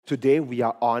today we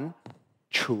are on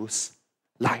Choose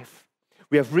Life.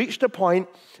 We have reached a point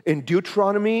in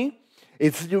Deuteronomy.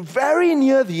 It's very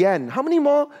near the end. How many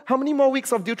more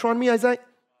weeks of Deuteronomy, Isaac?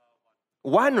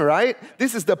 One, right?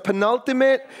 This is the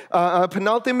penultimate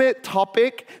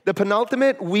topic, the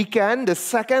penultimate weekend, the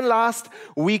second last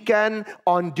weekend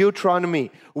on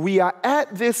Deuteronomy. We are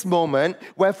at this moment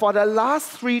where for the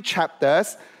last 3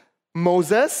 chapters,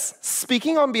 Moses,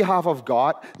 speaking on behalf of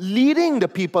God, leading the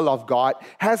people of God,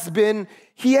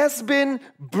 he has been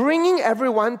bringing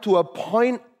everyone to a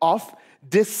point of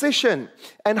decision.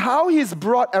 And how he's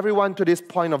brought everyone to this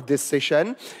point of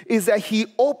decision is that he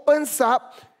opens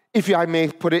up, if I may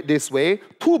put it this way,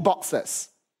 2 boxes.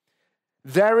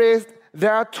 There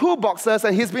are 2 boxes,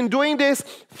 and he's been doing this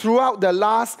throughout the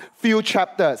last few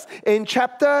chapters. In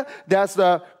chapter, there's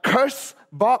the curse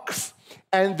box,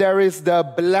 and there is the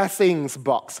blessings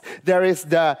box. There is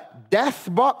the death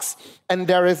box, and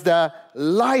there is the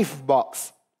life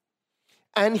box.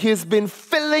 And he's been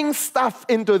filling stuff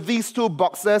into these 2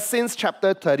 boxes since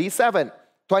chapter 27.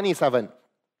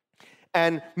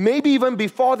 And maybe even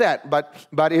before that, but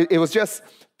it was just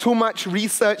too much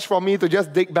research for me to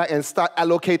just dig back and start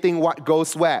allocating what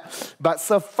goes where. But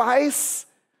suffice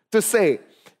to say,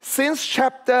 since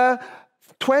chapter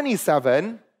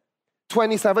 27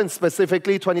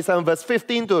 specifically, 27 verse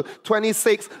 15 to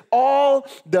 26, all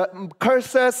the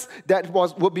curses that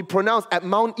would be pronounced at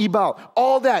Mount Ebal,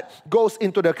 all that goes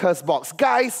into the curse box.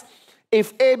 Guys,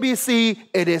 if ABC,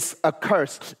 it is a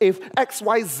curse. If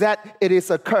XYZ, it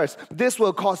is a curse. This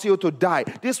will cause you to die.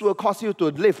 This will cause you to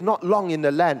live not long in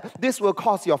the land. This will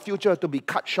cause your future to be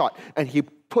cut short. And he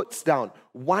puts down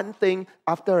one thing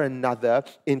after another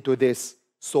into this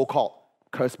so-called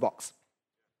curse box.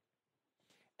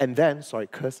 And then,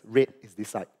 curse, red is this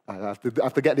side. I have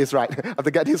to get this right.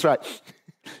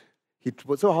 He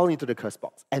puts it all into the curse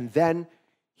box. And then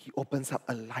he opens up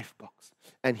a life box.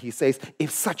 And he says, if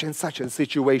such and such a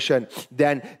situation,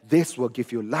 then this will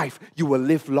give you life. You will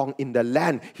live long in the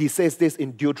land. He says this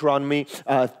in Deuteronomy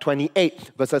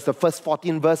 28, verses the first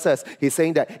 14 verses. He's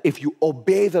saying that if you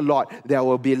obey the Lord, there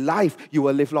will be life. You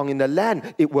will live long in the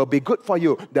land. It will be good for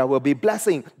you. There will be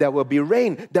blessing. There will be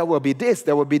rain. There will be this.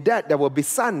 There will be that. There will be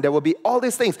sun. There will be all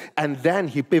these things. And then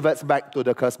he pivots back to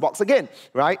the curse box again,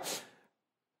 right?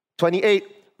 28,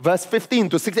 verse 15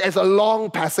 to 16. It's a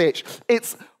long passage.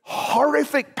 It's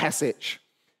horrific passage.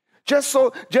 Just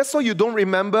so you don't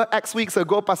remember, X weeks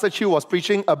ago, Pastor Chiu was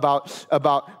preaching about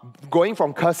going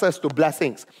from curses to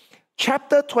blessings.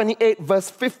 Chapter 28,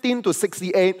 verse 15 to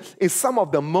 68 is some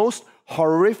of the most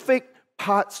horrific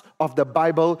parts of the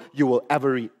Bible you will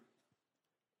ever read.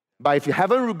 But if you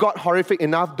haven't got horrific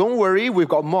enough, don't worry, we've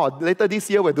got more. Later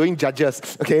this year, we're doing Judges,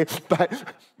 okay?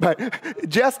 But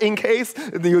just in case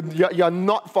you're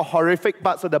not for horrific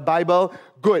parts of the Bible,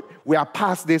 good, we are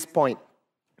past this point.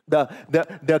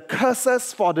 The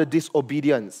curses for the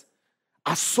disobedience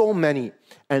are so many.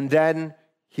 And then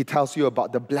he tells you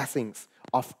about the blessings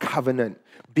of covenant.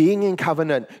 Being in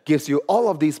covenant gives you all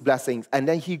of these blessings. And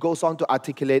then he goes on to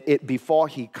articulate it before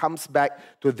he comes back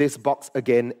to this box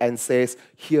again and says,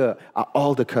 here are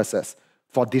all the curses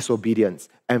for disobedience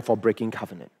and for breaking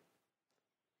covenant.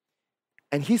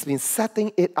 And he's been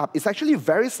setting it up. It's actually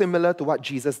very similar to what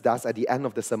Jesus does at the end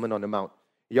of the Sermon on the Mount.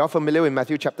 You're familiar with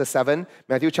Matthew chapter 7?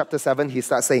 Matthew chapter 7, he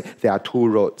starts saying, there are 2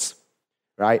 roads.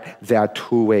 Right? There are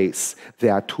 2 ways.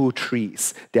 There are 2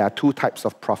 trees. There are 2 types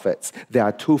of prophets. There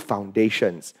are 2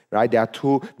 foundations. Right? There are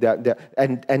 2.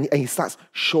 And he starts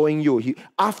showing you.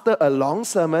 After a long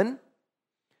sermon,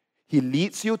 he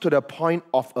leads you to the point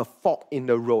of a fork in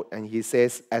the road. And he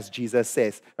says, as Jesus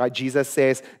says, right? Jesus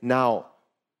says, now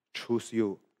choose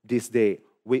you this day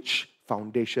which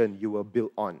foundation you will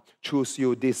build on. Choose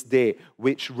you this day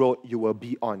which road you will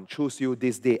be on. Choose you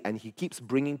this day. And he keeps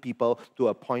bringing people to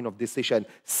a point of decision.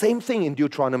 Same thing in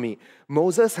Deuteronomy.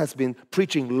 Moses has been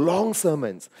preaching long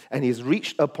sermons and he's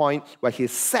reached a point where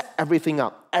he's set everything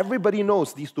up. Everybody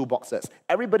knows these 2 boxes.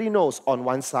 Everybody knows on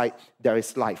one side there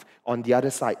is life. On the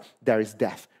other side there is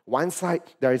death. One side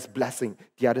there is blessing.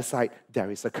 The other side there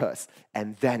is a curse.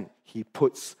 And then he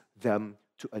puts them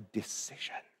to a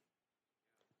decision.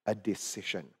 A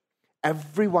decision.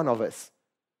 Every one of us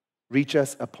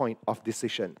reaches a point of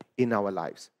decision in our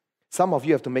lives. Some of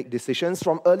you have to make decisions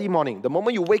from early morning. The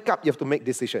moment you wake up, you have to make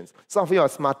decisions. Some of you are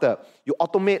smarter. You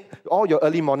automate all your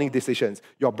early morning decisions.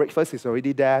 Your breakfast is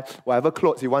already there. Whatever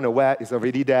clothes you want to wear is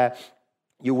already there.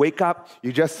 You wake up,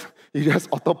 you just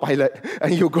autopilot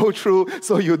and you go through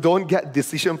so you don't get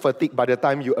decision fatigue by the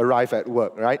time you arrive at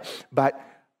work, right? But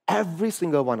every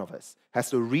single one of us has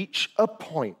to reach a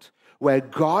point where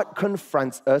God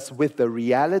confronts us with the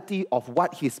reality of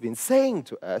what He's been saying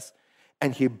to us,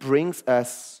 and He brings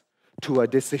us to a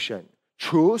decision.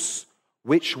 Choose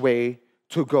which way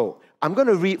to go. I'm going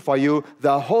to read for you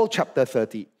the whole chapter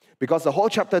 30, because the whole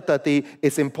chapter 30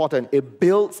 is important. It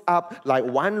builds up like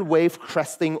one wave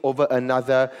cresting over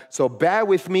another. So bear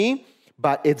with me,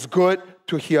 but it's good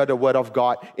to hear the word of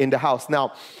God in the house.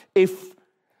 Now, if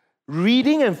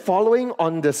reading and following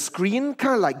on the screen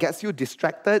kind of like gets you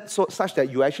distracted, such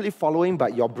that you're actually following,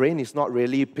 but your brain is not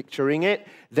really picturing it,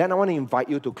 then I want to invite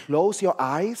you to close your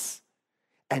eyes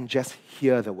and just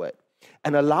hear the word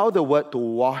and allow the word to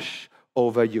wash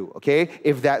over you, okay?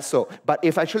 If that's so. But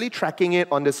if actually tracking it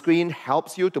on the screen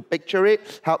helps you to picture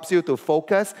it, helps you to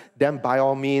focus, then by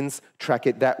all means, track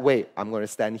it that way. I'm going to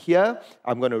stand here.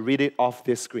 I'm going to read it off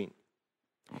this screen.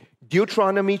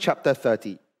 Deuteronomy chapter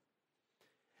 30.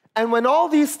 And when all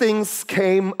these things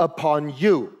came upon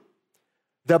you,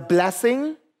 the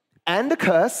blessing and the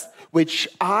curse which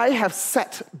I have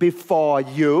set before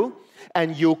you,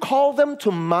 and you call them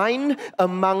to mind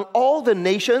among all the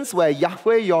nations where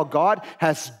Yahweh your God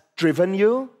has driven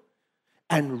you,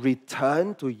 and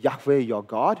return to Yahweh your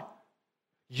God,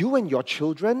 you and your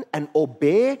children, and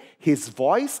obey His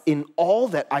voice in all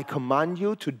that I command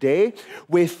you today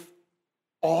with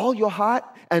all your heart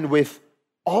and with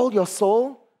all your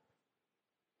soul,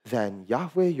 then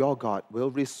Yahweh your God will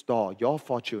restore your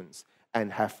fortunes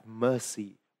and have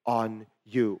mercy on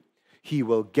you. He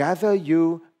will gather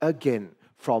you again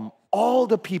from all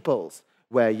the peoples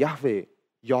where Yahweh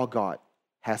your God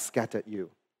has scattered you.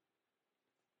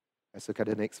 Let's look at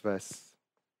the next verse.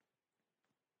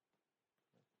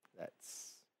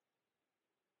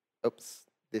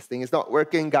 This thing is not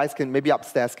working. Guys, maybe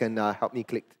upstairs can help me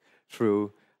click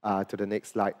through to the next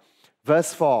slide.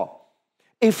 Verse 4.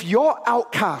 If your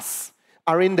outcasts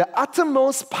are in the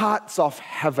uttermost parts of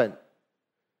heaven,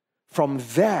 from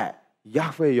there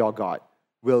Yahweh your God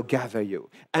will gather you,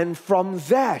 and from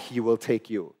there He will take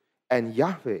you, and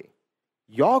Yahweh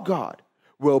your God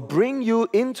will bring you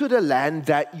into the land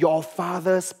that your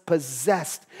fathers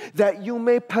possessed, that you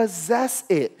may possess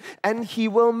it, and He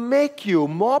will make you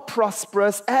more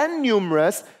prosperous and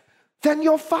numerous than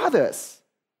your fathers.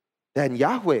 Then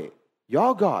Yahweh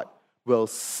your God will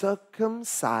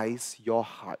circumcise your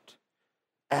heart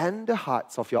and the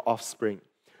hearts of your offspring,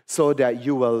 so that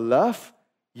you will love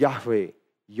Yahweh,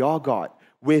 your God,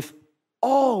 with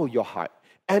all your heart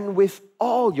and with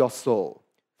all your soul,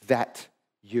 that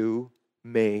you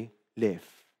may live.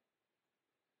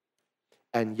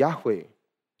 And Yahweh,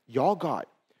 your God,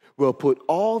 will put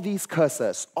all these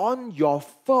curses on your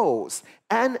foes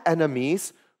and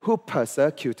enemies who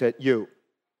persecuted you.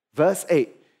 Verse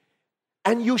 8.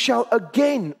 And you shall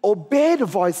again obey the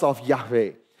voice of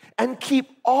Yahweh and keep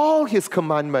all His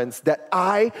commandments that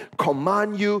I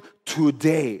command you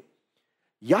today.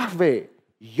 Yahweh,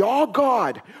 your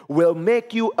God, will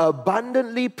make you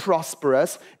abundantly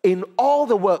prosperous in all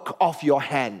the work of your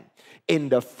hand, in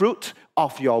the fruit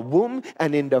of your womb,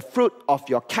 and in the fruit of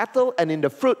your cattle, and in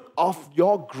the fruit of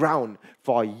your ground.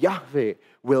 For Yahweh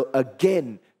will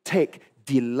again take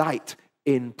delight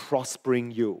in prospering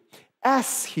you,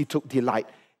 as He took delight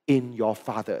in your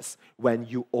fathers, when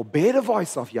you obey the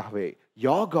voice of Yahweh,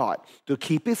 your God, to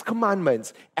keep His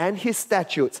commandments and His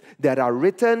statutes that are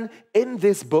written in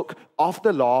this book of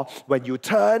the law, when you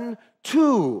turn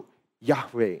to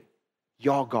Yahweh,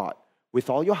 your God, with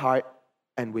all your heart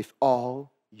and with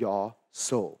all your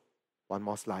soul. One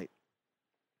more slide.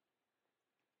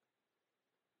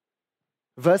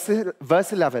 Verse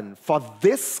 11, for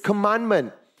this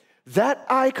commandment that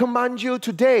I command you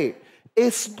today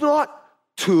is not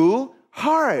too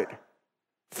hard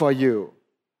for you,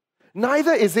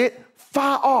 neither is it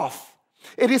far off.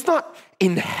 It is not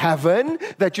in heaven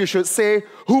that you should say,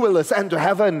 who will ascend to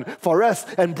heaven for us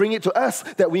and bring it to us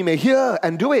that we may hear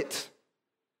and do it?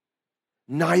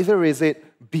 Neither is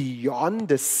it beyond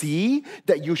the sea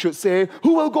that you should say,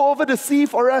 who will go over the sea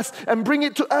for us and bring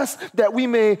it to us that we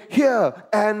may hear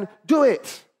and do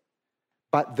it?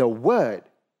 But the word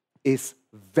is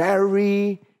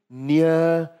very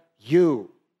near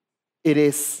you. It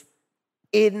is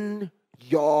in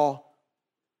your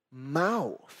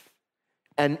mouth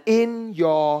and in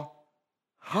your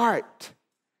heart,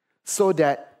 so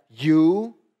that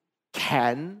you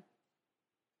can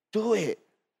do it.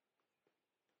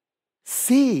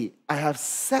 See, I have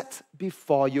set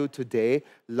before you today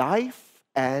life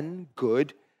and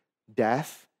good,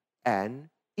 death and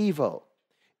evil.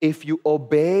 If you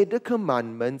obey the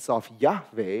commandments of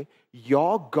Yahweh,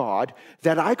 your God,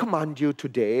 that I command you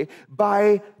today,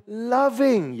 by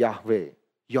loving Yahweh,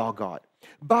 your God,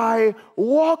 by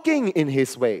walking in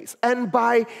His ways and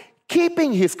by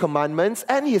keeping His commandments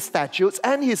and His statutes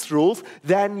and His rules,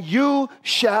 then you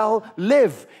shall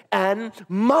live and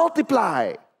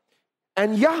multiply.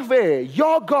 And Yahweh,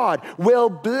 your God, will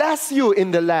bless you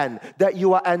in the land that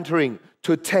you are entering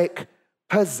to take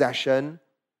possession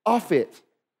of it.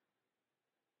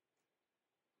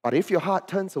 But if your heart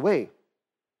turns away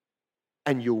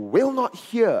and you will not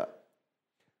hear,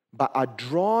 but are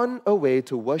drawn away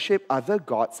to worship other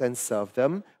gods and serve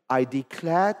them, I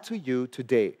declare to you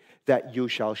today that you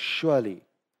shall surely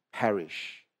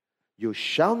perish. You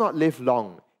shall not live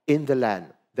long in the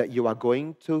land that you are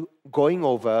going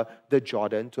over the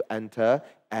Jordan to enter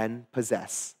and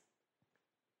possess.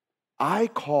 I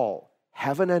call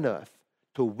heaven and earth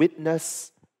to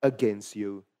witness against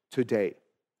you today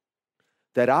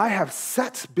that I have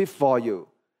set before you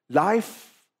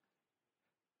life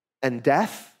and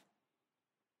death,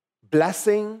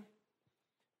 blessing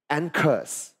and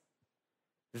curse.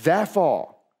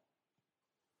 Therefore,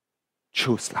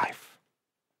 choose life,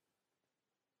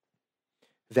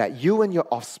 that you and your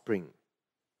offspring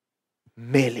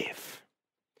may live,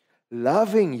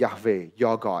 loving Yahweh,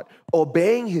 your God,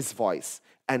 obeying His voice,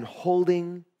 and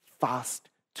holding fast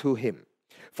to Him.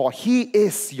 For He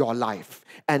is your life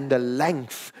and the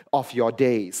length of your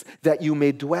days, that you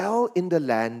may dwell in the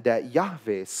land that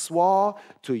Yahweh swore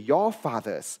to your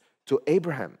fathers, to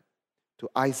Abraham, to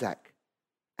Isaac,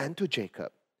 and to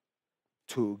Jacob,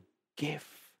 to give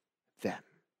them.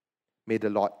 May the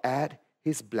Lord add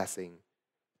His blessing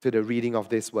to the reading of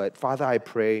this word. Father, I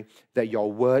pray that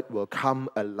your word will come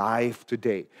alive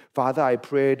today. Father, I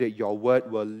pray that your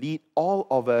word will lead all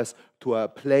of us to a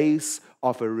place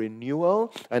of a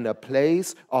renewal and a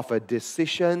place of a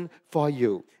decision for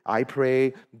you. I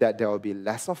pray that there will be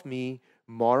less of me,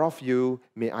 more of you.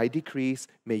 May I decrease,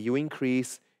 may you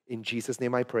increase. In Jesus'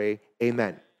 name I pray,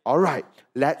 amen. All right,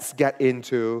 let's get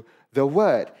into the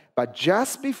word. But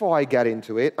just before I get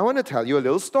into it, I want to tell you a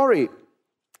little story.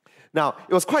 Now,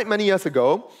 it was quite many years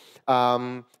ago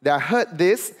that I heard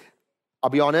this. I'll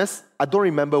be honest, I don't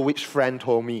remember which friend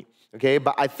told me, okay?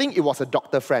 But I think it was a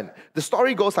doctor friend. The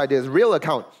story goes like this, real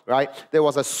account, right? There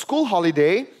was a school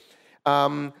holiday,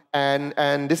 and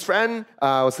this friend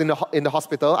was in the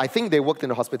hospital. I think they worked in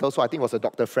the hospital, so I think it was a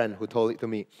doctor friend who told it to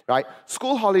me, right?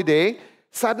 School holiday,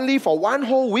 suddenly for one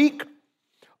whole week,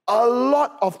 a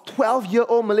lot of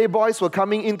 12-year-old Malay boys were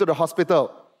coming into the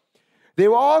hospital. They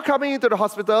were all coming into the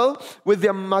hospital with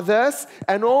their mothers,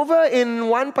 and over in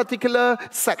one particular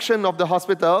section of the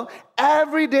hospital,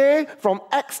 every day from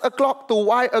X o'clock to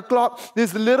Y o'clock,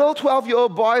 these little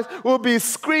 12-year-old boys would be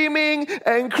screaming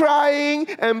and crying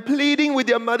and pleading with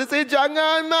their mother, say,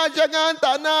 "Jangan ma, jangan,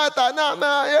 tak nak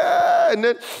ma."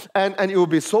 Yeah. And it would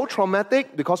be so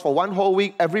traumatic because for one whole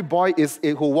week, every boy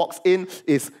who walks in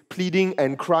is pleading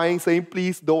and crying, saying,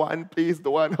 "Please don't want,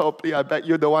 oh please, I beg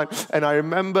you, don't want." And I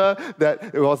remember that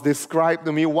it was described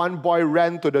to me. One boy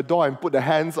ran to the door and put the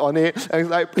hands on it, and he's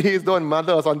like, "Please don't."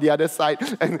 Mother was on the other side,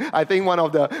 and I think one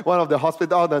of the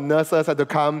hospital, the nurses had to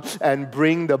come and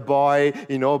bring the boy,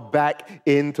 back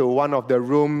into one of the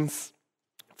rooms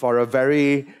for a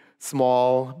very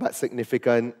small but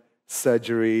significant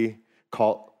surgery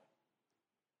called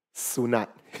sunat,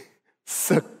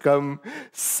 circumcision.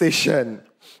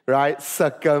 Right?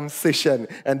 Circumcision.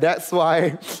 And that's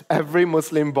why every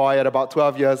Muslim boy at about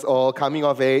 12 years old, coming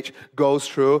of age, goes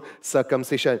through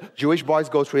circumcision. Jewish boys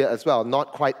go through it as well,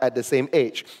 not quite at the same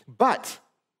age. But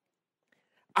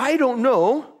I don't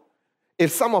know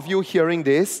if some of you hearing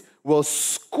this will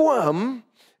squirm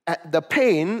at the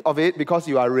pain of it because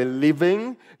you are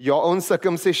reliving your own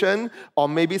circumcision, or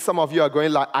maybe some of you are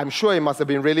going like, "I'm sure it must have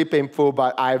been really painful,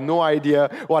 but I have no idea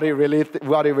what it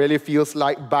really feels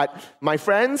like." But my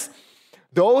friends,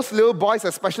 those little boys,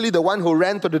 especially the one who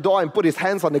ran to the door and put his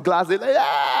hands on the glass, they're like,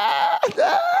 "Ah!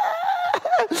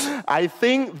 Ah!" I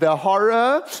think the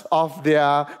horror of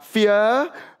their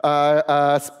fear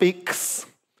speaks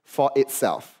for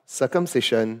itself.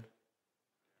 Circumcision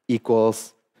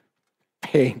equals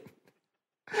pain.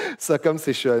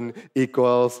 Circumcision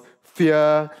equals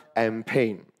fear and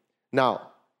pain.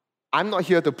 Now, I'm not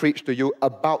here to preach to you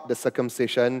about the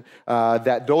circumcision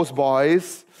that those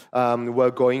boys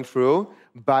were going through,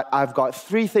 but I've got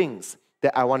 3 things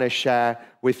that I want to share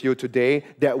with you today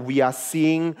that we are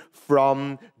seeing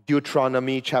from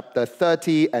Deuteronomy chapter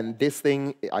 30, and this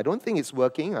thing, I don't think it's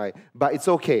working, but it's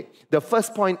okay. The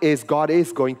first point is God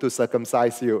is going to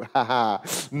circumcise you.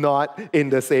 Not in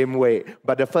the same way.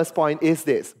 But the first point is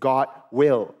this: God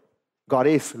will. God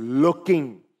is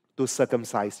looking to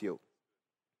circumcise you.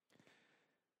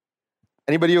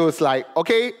 Anybody who's like,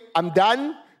 "Okay, I'm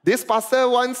done. This pastor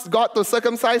wants God to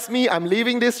circumcise me. I'm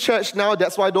leaving this church now.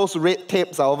 That's why those red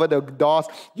tapes are over the doors.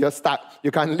 You're stuck.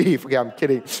 You can't leave. Okay, I'm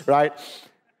kidding, right?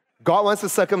 God wants to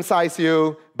circumcise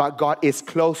you, but God is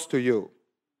close to you.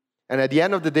 And at the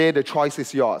end of the day, the choice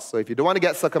is yours. So if you don't want to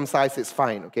get circumcised, it's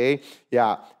fine, okay?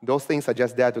 Yeah, those things are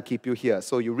just there to keep you here.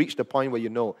 So you reach the point where you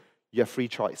know you have free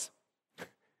choice.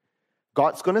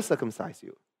 God's going to circumcise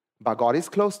you, but God is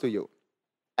close to you.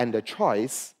 And the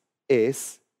choice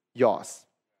is yours.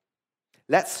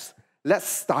 Let's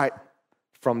start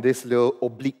from this little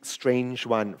oblique, strange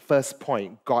one. First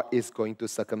point, God is going to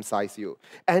circumcise you.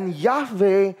 And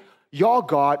Yahweh, your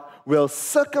God, will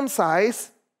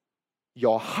circumcise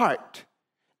your heart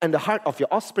and the heart of your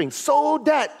offspring so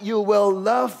that you will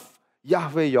love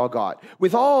Yahweh, your God,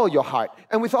 with all your heart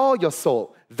and with all your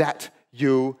soul, that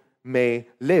you may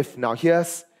live. Now,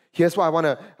 here's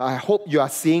what I hope you are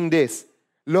seeing this.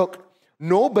 Look,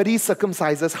 nobody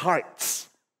circumcises hearts.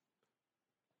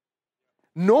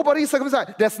 Nobody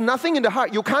circumcised. There's nothing in the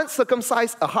heart. You can't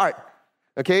circumcise a heart.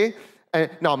 Okay? And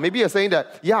now, maybe you're saying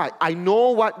that, yeah, I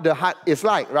know what the heart is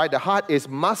like, right? The heart is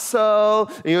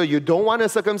muscle. You don't want to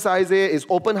circumcise it. It's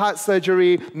open heart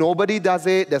surgery. Nobody does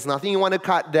it. There's nothing you want to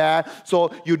cut there.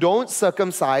 So you don't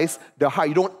circumcise the heart.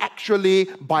 You don't actually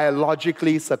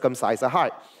biologically circumcise a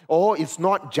heart. Oh, it's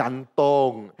not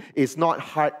jantong. It's not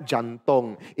heart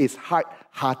jantong. It's heart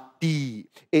hati.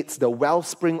 It's the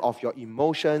wellspring of your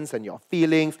emotions and your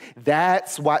feelings.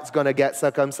 That's what's going to get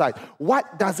circumcised.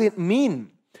 What does it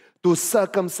mean to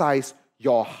circumcise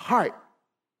your heart?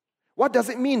 What does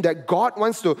it mean that God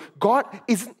wants to?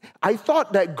 I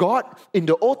thought that God in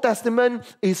the Old Testament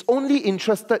is only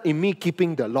interested in me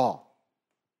keeping the law.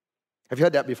 Have you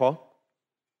heard that before?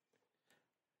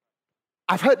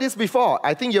 I've heard this before.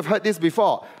 I think you've heard this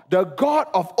before. The God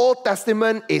of Old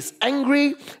Testament is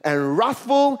angry and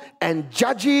wrathful and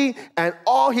judgy, and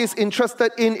all He's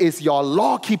interested in is your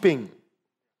law keeping.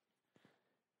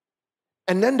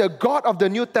 And then the God of the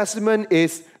New Testament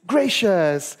is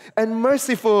gracious and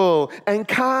merciful and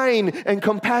kind and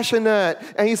compassionate,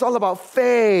 and He's all about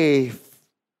faith.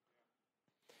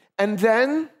 And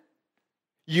then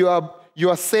you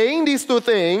are saying these two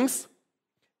things,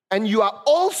 and you are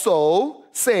also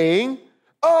saying,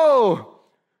 oh,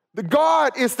 the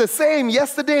God is the same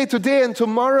yesterday, today, and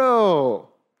tomorrow.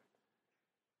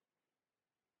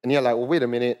 And you're like, well, wait a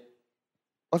minute.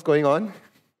 What's going on?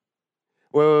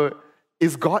 Well,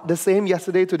 is God the same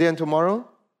yesterday, today, and tomorrow?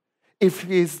 If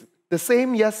He's the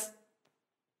same, yes,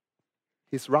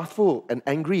 He's wrathful and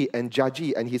angry and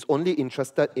judgy, and He's only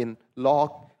interested in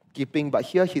law keeping, but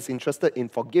here He's interested in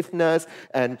forgiveness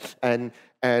and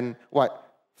what?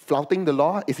 Flouting the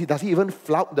law? Does he even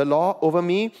flout the law over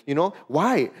me?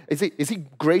 Why? Is he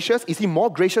gracious? Is He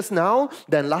more gracious now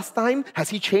than last time? Has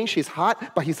He changed His heart?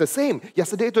 But He's the same.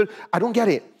 Yesterday, I don't get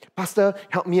it. Pastor,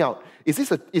 help me out. Is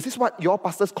this what your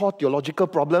pastors call theological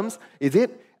problems? Is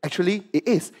it? Actually, it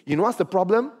is. You know what's the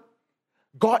problem?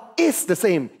 God is the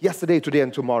same yesterday, today,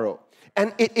 and tomorrow.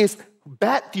 And it is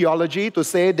bad theology to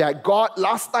say that God,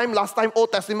 last time,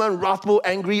 Old Testament, wrathful,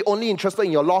 angry, only interested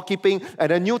in your law keeping,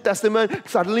 and the New Testament,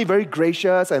 suddenly very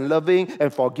gracious and loving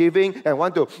and forgiving,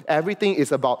 and everything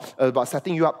is about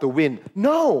setting you up to win.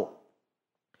 No,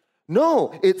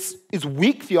 it's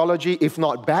weak theology, if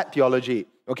not bad theology,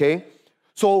 okay?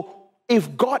 So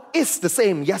if God is the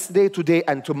same yesterday, today,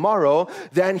 and tomorrow,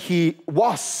 then He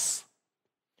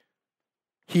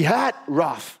had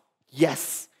wrath,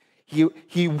 yes.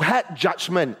 He had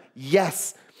judgment,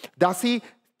 yes. Does He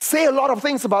say a lot of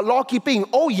things about law keeping?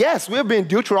 Oh yes, we've been in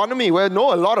Deuteronomy. We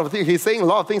know a lot of things. He's saying a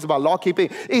lot of things about law keeping.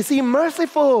 Is He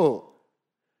merciful?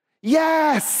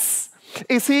 Yes.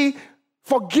 Is He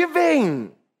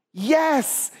forgiving?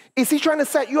 Yes. Is He trying to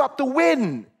set you up to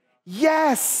win?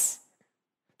 Yes.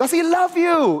 Does He love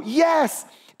you? Yes.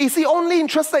 Is He only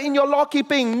interested in your law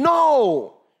keeping?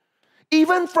 No.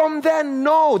 Even from then,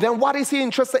 no. Then what is He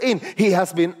interested in? He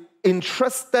has been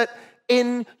interested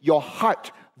in your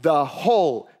heart the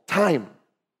whole time.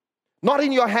 Not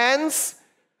in your hands,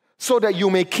 so that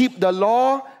you may keep the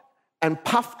law and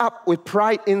puff up with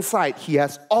pride inside. He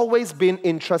has always been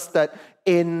interested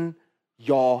in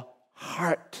your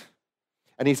heart.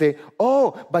 And He say,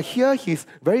 oh, but here He's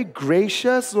very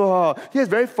gracious. He's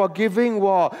very forgiving.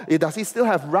 Does He still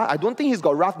have wrath? I don't think He's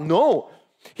got wrath. No.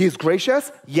 He's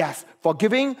gracious? Yes.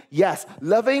 Forgiving? Yes.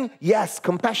 Loving? Yes.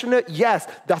 Compassionate? Yes.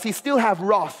 Does He still have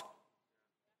wrath?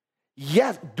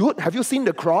 Yes. Dude, have you seen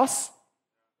the cross?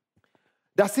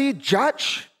 Does He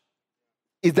judge?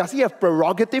 Does He have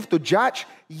prerogative to judge?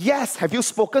 Yes. Have you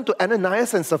spoken to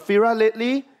Ananias and Sapphira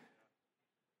lately?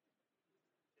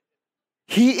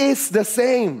 He is the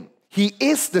same. He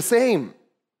is the same.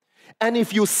 And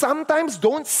if you sometimes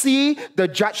don't see the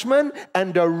judgment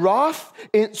and the wrath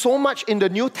so much in the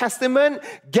New Testament,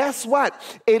 guess what?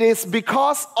 It is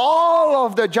because all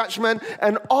of the judgment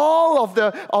and all of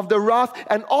the wrath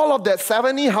and all of that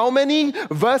 70, how many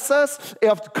verses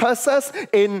of curses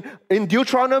in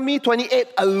Deuteronomy 28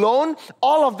 alone,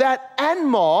 all of that and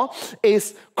more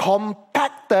is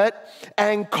compacted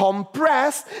and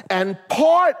compressed and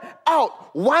poured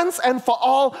out once and for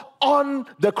all on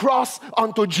the cross,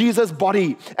 onto Jesus'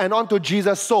 body and onto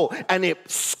Jesus' soul. And it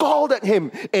scalded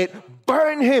him, it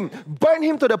burned him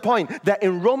to the point that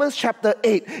in Romans chapter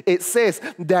 8, it says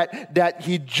that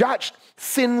he judged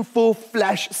sinful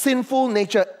flesh, sinful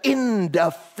nature in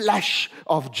the flesh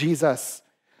of Jesus.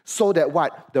 So that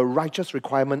what? The righteous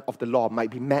requirement of the law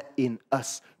might be met in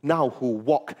us now who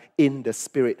walk in the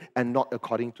Spirit and not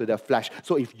according to the flesh.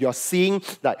 So if you're seeing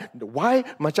that, why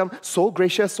macam so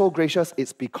gracious,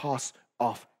 it's because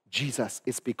of Jesus.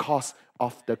 It's because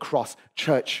of the cross.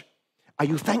 Church, are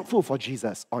you thankful for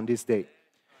Jesus on this day?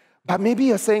 But maybe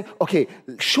you're saying, okay,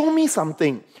 show me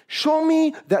something. Show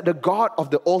me that the God of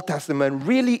the Old Testament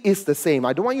really is the same.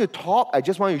 I don't want you to talk. I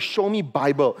just want you to show me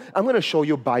Bible. I'm going to show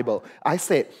you Bible. I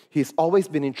said, he's always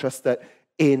been interested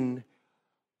in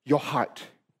your heart.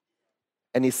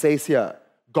 And he says here,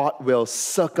 God will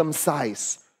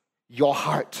circumcise your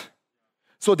heart.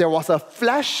 So there was a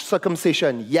flesh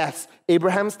circumcision. Yes,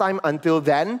 Abraham's time until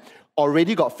then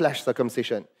already got flesh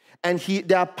circumcision. And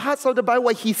there are parts of the Bible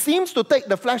where he seems to take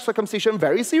the flesh circumcision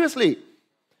very seriously.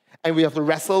 And we have to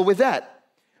wrestle with that.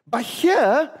 But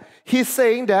here, he's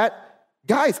saying that,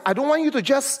 guys, I don't want you to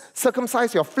just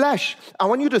circumcise your flesh. I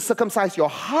want you to circumcise your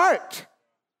heart.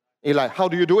 You're like, how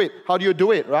do you do it? How do you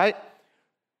do it, right?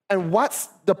 And what's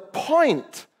the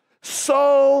point?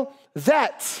 So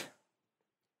that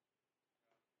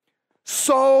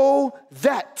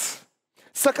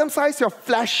circumcise your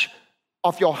flesh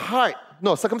of your heart.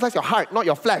 No, circumcise your heart, not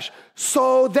your flesh.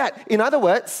 So that, in other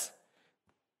words,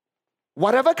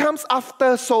 whatever comes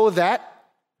after so that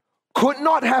could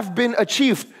not have been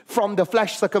achieved from the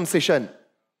flesh circumcision.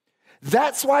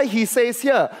 That's why he says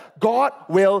here, God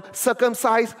will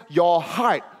circumcise your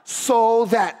heart so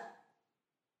that.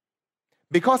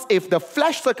 Because if the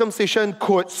flesh circumcision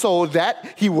could so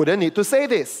that, he wouldn't need to say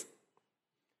this.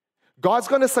 God's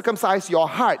going to circumcise your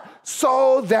heart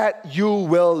so that you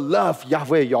will love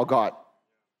Yahweh your God.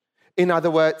 In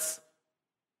other words,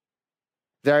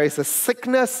 there is a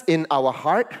sickness in our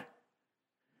heart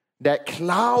that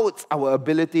clouds our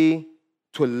ability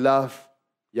to love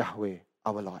Yahweh,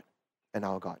 our Lord and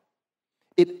our God.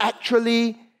 It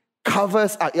actually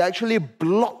it actually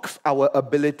blocks our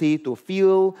ability to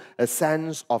feel a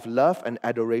sense of love and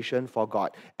adoration for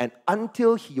God. And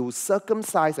until God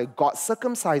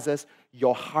circumcises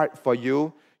your heart for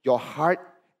you, your heart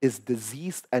is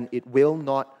diseased and it will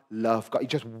not love God. It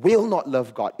just will not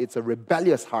love God. It's a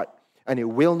rebellious heart and it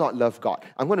will not love God.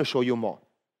 I'm going to show you more.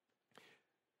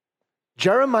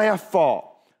 Jeremiah 4,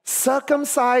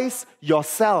 circumcise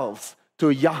yourselves to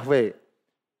Yahweh.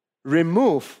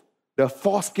 Remove the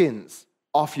foreskins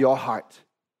of your heart.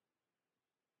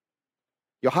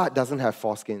 Your heart doesn't have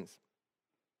foreskins.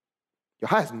 Your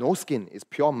heart has no skin. It's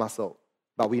pure muscle.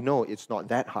 But we know it's not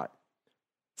that hard.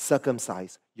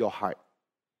 Circumcise your heart.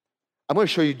 I'm going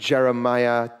to show you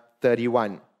Jeremiah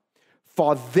 31.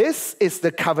 For this is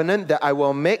the covenant that I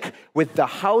will make with the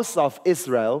house of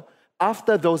Israel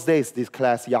after those days,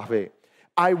 declares Yahweh.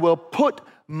 I will put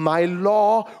my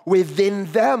law within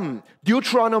them.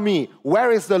 Deuteronomy,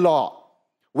 where is the law?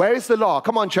 Where is the law?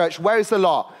 Come on, church, where is the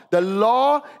law? The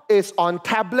law is on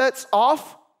tablets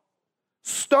of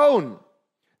stone.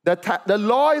 The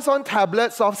law is on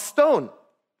tablets of stone.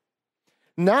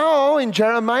 Now, in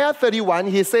Jeremiah 31,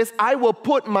 he says, I will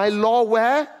put my law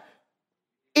where?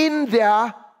 In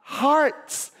their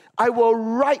hearts. I will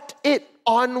write it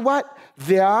on what?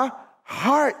 Their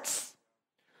hearts.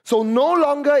 So no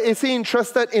longer is he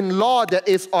interested in law that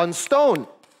is on stone.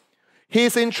 He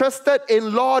is interested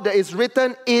in law that is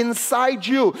written inside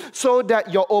you so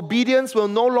that your obedience will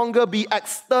no longer be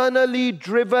externally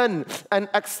driven and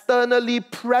externally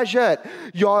pressured.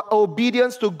 Your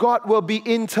obedience to God will be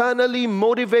internally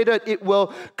motivated. It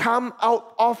will come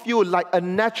out of you like a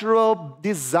natural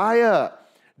desire.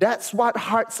 That's what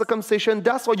heart circumcision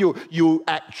does for you. You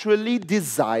actually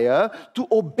desire to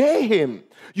obey Him.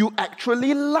 You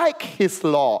actually like His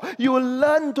law. You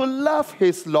learn to love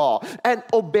His law. And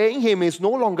obeying Him is no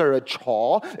longer a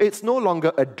chore. It's no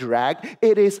longer a drag.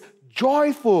 It is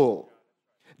joyful.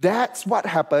 That's what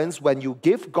happens when you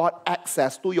give God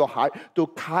access to your heart to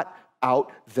cut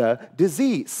out the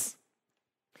disease.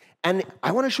 And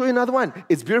I want to show you another one.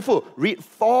 It's beautiful. Read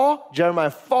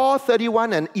Jeremiah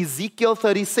 4:31 and Ezekiel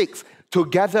 36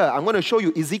 together. I'm going to show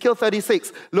you. Ezekiel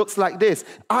 36 looks like this.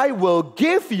 I will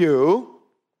give you,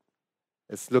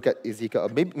 let's look at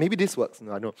Ezekiel. Maybe this works.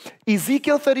 No, I know.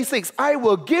 Ezekiel 36, I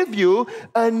will give you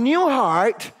a new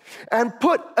heart and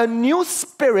put a new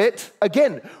spirit,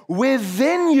 again,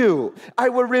 within you. I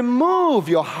will remove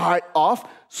your heart of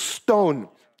stone.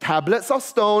 Tablets of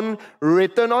stone,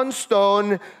 written on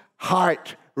stone,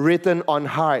 heart, written on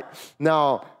heart.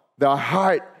 Now, the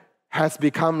heart has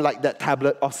become like that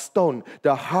tablet of stone.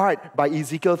 The heart, by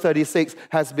Ezekiel 36,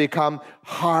 has become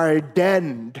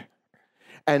hardened.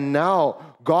 And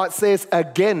now, God says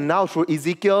again, now through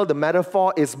Ezekiel, the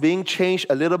metaphor is being changed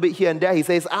a little bit here and there. He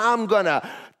says, I'm going to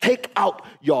take out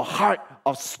your heart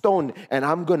of stone and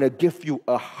I'm going to give you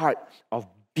a heart of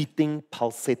beating,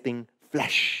 pulsating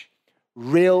flesh.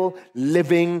 Real,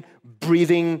 living,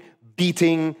 breathing,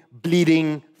 beating,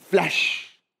 bleeding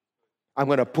flesh. I'm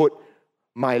going to put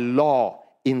my law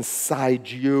inside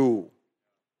you.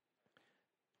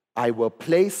 I will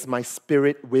place my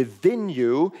spirit within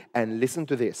you, and listen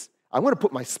to this. I'm going to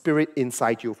put my spirit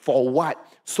inside you. For what?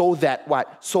 So that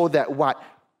what? So that what?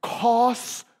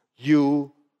 Cause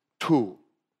you to.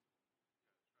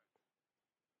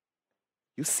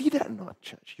 You see that or not,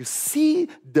 church? You see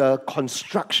the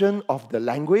construction of the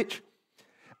language?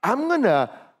 I'm going to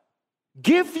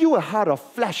give you a heart of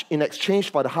flesh in exchange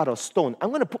for the heart of stone. I'm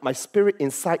going to put my spirit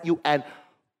inside you and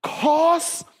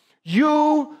cause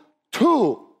you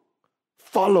to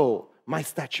follow my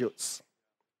statutes.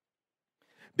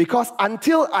 Because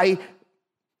until I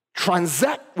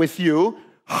transact with you,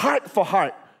 heart for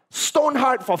heart, stone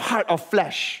heart for heart of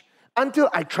flesh, until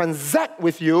I transact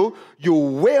with you, you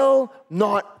will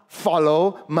not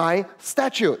follow my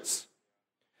statutes.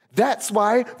 That's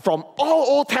why from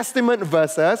all Old Testament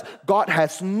verses, God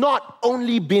has not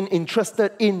only been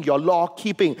interested in your law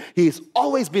keeping, He's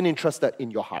always been interested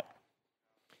in your heart.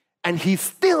 And He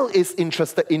still is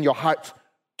interested in your heart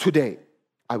today.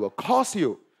 I will cause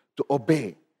you to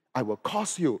obey. I will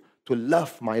cause you to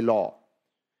love my law.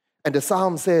 And the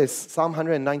Psalm says, Psalm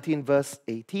 119 verse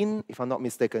 18, if I'm not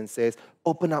mistaken, says,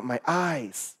 open up my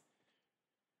eyes.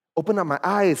 Open up my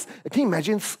eyes. Can you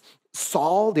imagine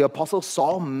Saul, the Apostle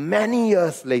Saul, many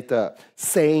years later,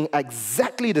 saying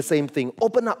exactly the same thing.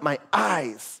 Open up my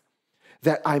eyes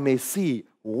that I may see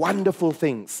wonderful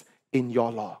things in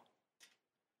your law.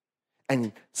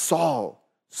 And Saul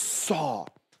saw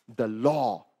the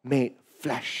law made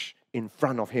flesh in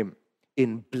front of him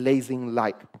in blazing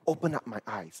light. Open up my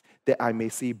eyes that I may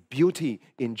see beauty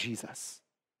in Jesus.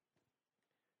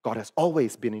 God has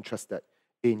always been interested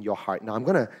in your heart. Now, I'm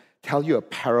going to tell you a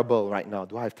parable right now.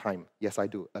 Do I have time? Yes, I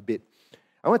do, a bit.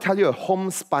 I want to tell you a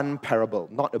homespun parable,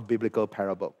 not a biblical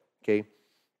parable, okay?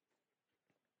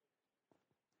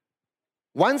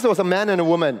 Once there was a man and a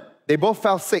woman. They both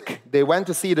fell sick. They went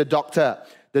to see the doctor.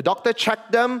 The doctor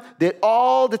checked them, did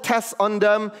all the tests on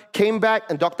them, came back,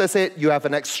 and doctor said, you have a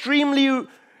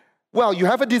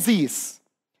disease.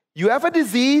 You have a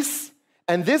disease,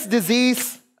 and this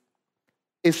disease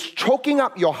is choking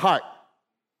up your heart.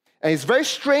 And it's a very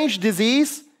strange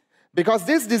disease because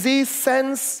this disease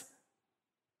sends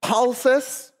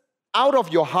pulses out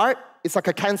of your heart. It's like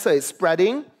a cancer. It's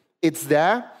spreading. It's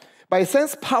there. But it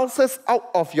sends pulses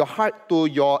out of your heart to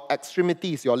your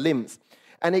extremities, your limbs.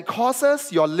 And it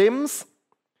causes your limbs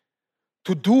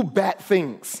to do bad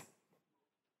things.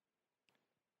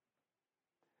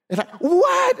 It's like,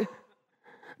 what?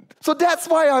 So that's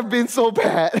why I've been so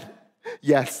bad.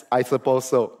 Yes, I suppose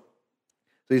so.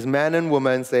 So this man and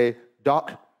woman say,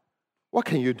 Doc, what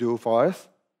can you do for us?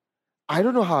 I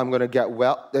don't know how I'm going to get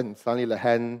well. Then suddenly the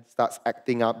hand starts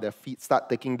acting up. Their feet start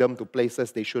taking them to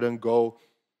places they shouldn't go.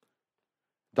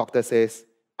 Doctor says,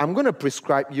 I'm going to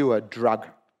prescribe you a drug.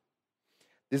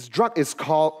 This drug is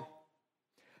called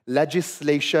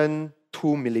legislation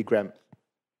 2 milligram.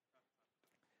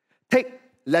 Take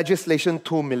legislation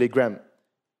 2 milligram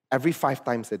every 5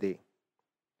 times a day.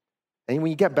 And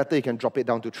when you get better, you can drop it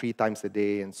down to 3 times a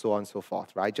day and so on and so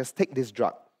forth, right? Just take this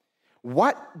drug.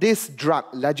 What this drug,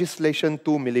 legislation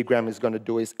 2 milligram, is going to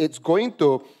do is it's going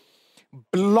to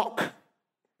block.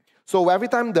 So every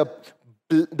time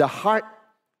the heart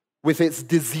with its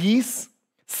disease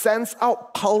sends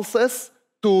out pulses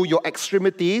to your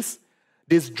extremities,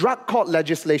 this drug called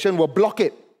legislation will block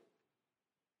it.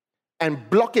 And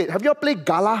block it. Have you all played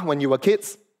Gala when you were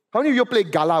kids? How many of you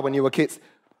played Gala when you were kids?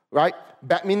 Right?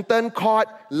 Badminton, court,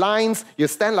 lines, you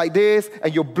stand like this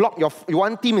and you block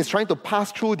one team is trying to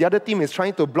pass through, the other team is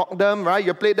trying to block them, right?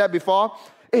 You played that before?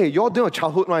 Hey, y'all don't have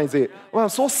childhood, right, is it? Well, I'm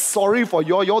so sorry for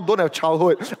y'all. Y'all don't have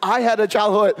childhood. I had a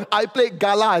childhood. I played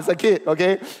Gala as a kid,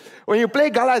 okay? When you play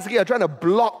Gala as a kid, you're trying to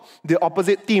block the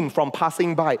opposite team from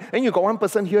passing by. And you got one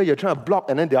person here, you're trying to block,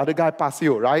 and then the other guy pass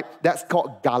you, right? That's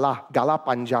called Gala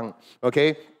Panjang,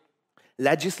 okay?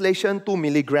 Legislation 2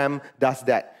 milligram does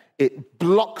that. It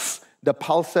blocks the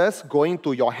pulses going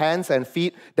to your hands and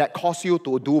feet that cause you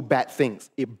to do bad things.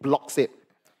 It blocks it.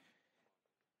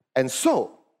 And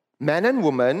so, man and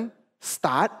woman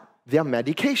start their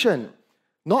medication.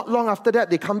 Not long after that,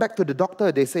 they come back to the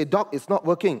doctor. They say, Doc, it's not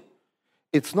working.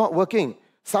 It's not working.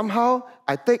 Somehow,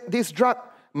 I take this drug,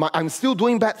 I'm still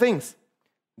doing bad things.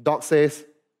 Doc says,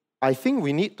 I think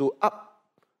we need to up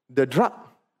the drug.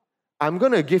 I'm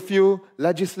going to give you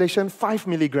legislation 5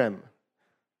 milligram.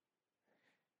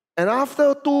 And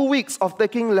after 2 weeks of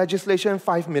taking legislation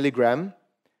 5 milligram,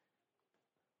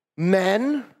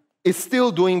 man is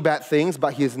still doing bad things,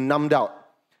 but he's numbed out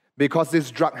because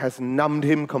this drug has numbed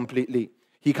him completely.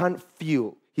 He can't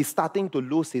feel. He's starting to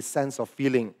lose his sense of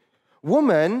feeling.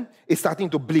 Woman is starting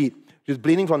to bleed. She's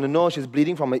bleeding from the nose, she's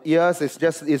bleeding from her ears. It's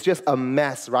just a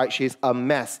mess, right? She's a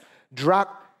mess. Drug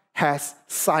has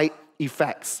side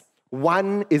effects.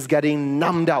 One is getting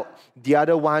numbed out. The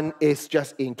other one is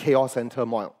just in chaos and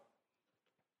turmoil.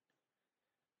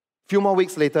 A few more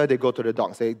weeks later, they go to the doc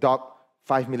and say, Doc,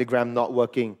 5 milligram not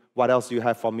working. What else do you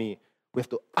have for me? We have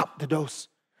to up the dose.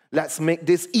 Let's make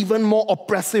this even more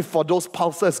oppressive for those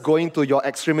pulses going to your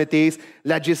extremities.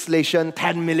 Legislation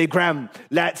 10 milligram.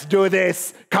 Let's do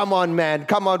this. Come on, man.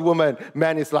 Come on, woman.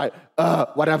 Man is like,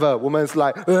 whatever. Woman's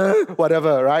like,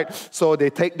 whatever, right? So they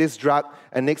take this drug,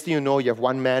 and next thing you know, you have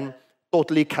one man,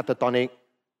 totally catatonic,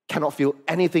 cannot feel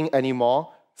anything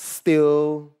anymore,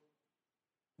 still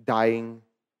dying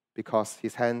because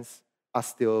his hands are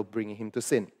still bringing him to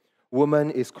sin.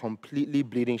 Woman is completely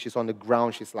bleeding. She's on the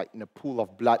ground. She's like in a pool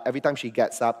of blood. Every time she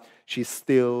gets up, she's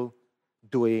still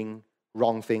doing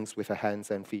wrong things with her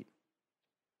hands and feet.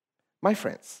 My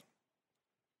friends,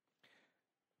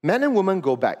 man and woman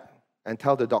go back and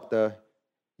tell the doctor,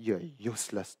 you're a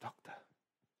useless doctor.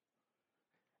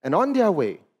 And on their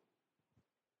way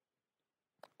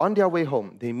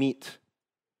home, they meet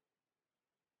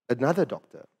another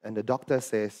doctor. And the doctor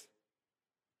says,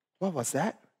 what was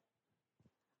that?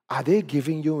 Are they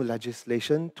giving you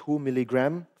legislation 2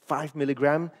 milligram, 5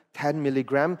 milligram, 10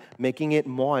 milligram, making it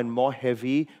more and more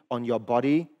heavy on your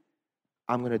body?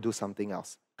 I'm going to do something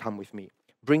else. Come with me.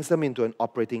 Brings them into an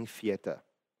operating theater.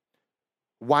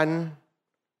 One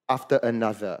after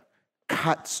another,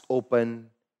 cuts open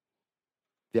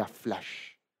their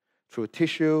flesh. Through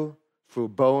tissue, through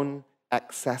bone,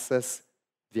 accesses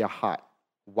their heart.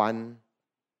 One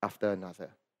after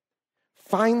another.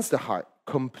 Finds the heart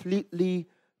completely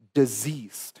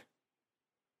diseased,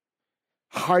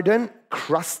 hardened,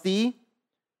 crusty,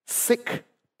 sick,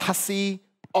 pussy,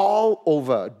 all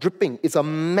over, dripping. It's a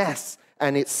mess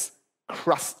and it's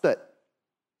crusted.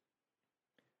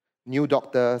 New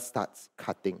doctor starts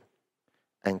cutting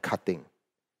and cutting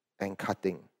and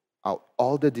cutting out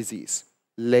all the disease,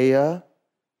 layer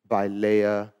by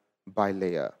layer by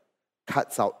layer.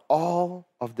 Cuts out all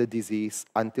of the disease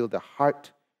until the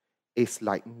heart is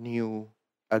like new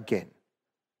again.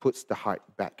 Puts the heart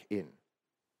back in.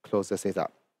 Closes it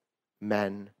up.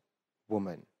 Man,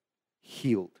 woman,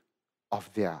 healed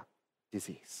of their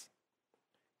disease.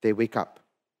 They wake up,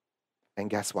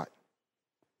 and guess what?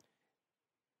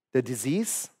 The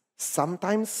disease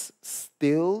sometimes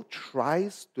still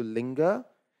tries to linger,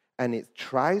 and it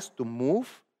tries to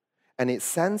move, and it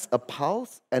sends a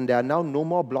pulse, and there are now no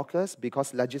more blockers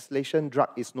because legislation drug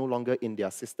is no longer in their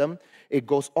system. It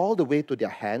goes all the way to their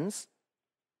hands.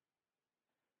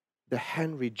 The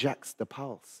hand rejects the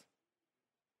pulse.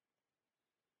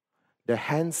 The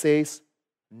hand says,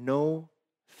 no,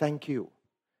 thank you.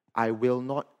 I will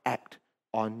not act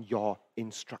on your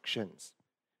instructions.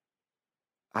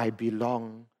 I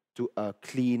belong to a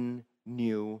clean,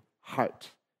 new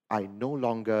heart. I no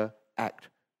longer act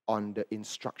on the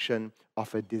instruction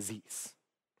of a disease.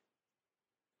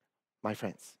 My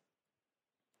friends,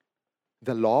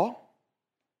 the law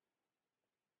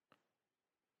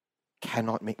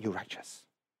cannot make you righteous.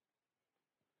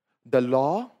 The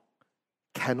law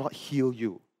cannot heal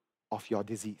you of your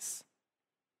disease.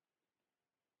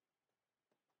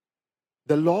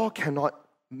 The law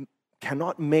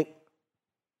cannot make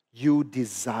you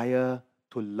desire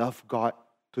to love God,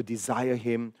 to desire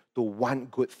Him, to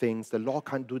want good things. The law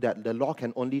can't do that. The law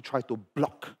can only try to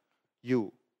block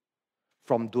you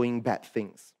from doing bad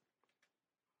things.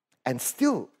 And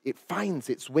still, it finds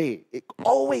its way. It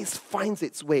always finds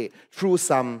its way through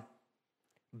some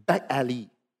back alley.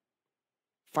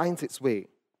 Finds its way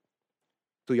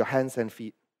to your hands and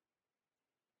feet.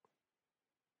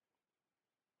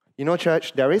 You know,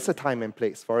 church, there is a time and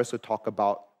place for us to talk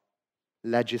about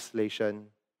legislation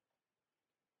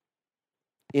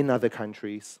in other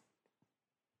countries.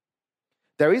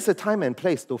 There is a time and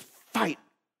place to fight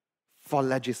for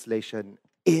legislation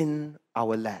in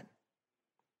our land.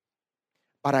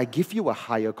 But I give you a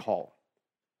higher call.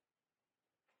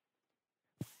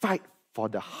 Fight for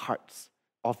the hearts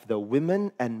of the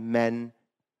women and men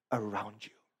around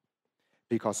you.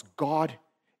 Because God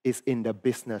is in the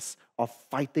business of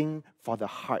fighting for the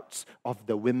hearts of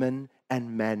the women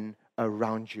and men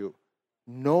around you.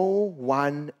 No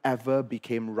one ever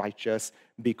became righteous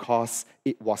because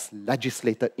it was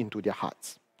legislated into their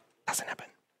hearts. Doesn't happen.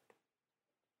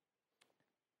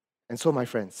 And so, my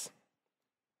friends,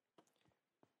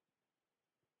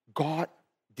 God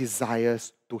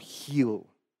desires to heal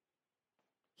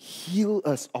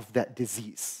us of that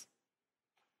disease.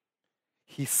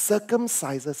 He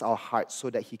circumcises our hearts so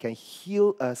that He can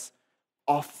heal us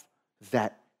of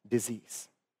that disease.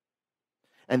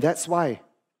 And that's why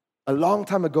a long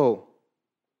time ago,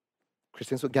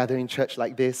 Christians would gather in church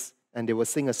like this and they would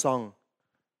sing a song.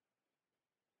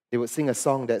 They would sing a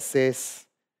song that says,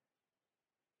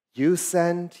 "You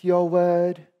sent your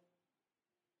word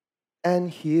and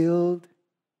healed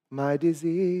my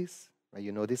disease." Right,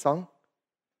 you know this song?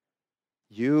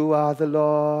 "You are the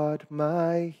Lord,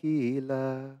 my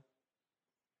healer.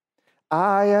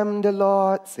 I am the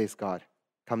Lord," says God.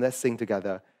 Come, let's sing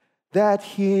together. "That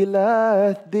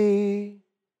healeth thee.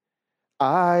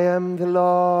 I am the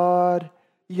Lord,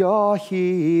 your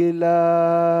healer.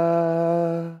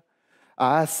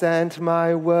 I sent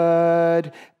my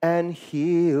word and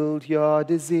healed your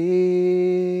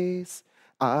disease.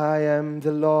 I am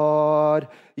the Lord,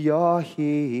 your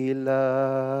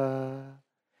healer."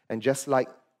 And just like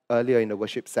earlier in the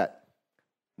worship set,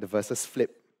 the verses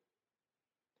flip.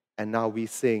 And now we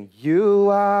sing, "You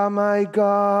are my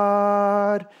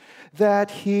God,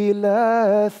 that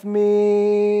healeth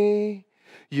me.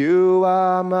 You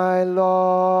are my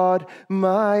Lord,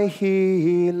 my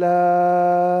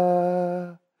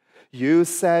healer. You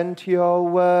sent your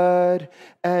word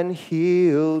and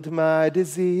healed my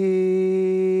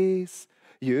disease.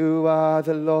 You are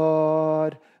the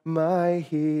Lord, my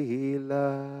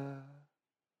healer."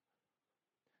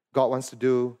 God wants to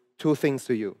do two things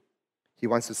to you. He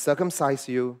wants to circumcise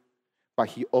you,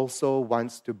 but He also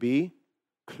wants to be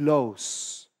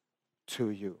close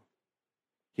to you.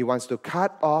 He wants to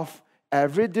cut off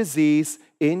every disease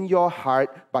in your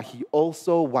heart, but He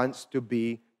also wants to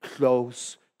be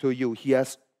close to you. He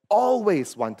has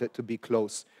always wanted to be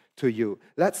close to you.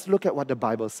 Let's look at what the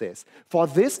Bible says. "For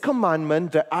this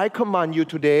commandment that I command you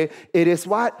today, it is"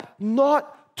 what?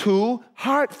 "Not too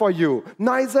hard for you,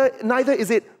 neither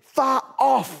is it far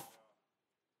off.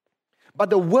 But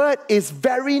the word is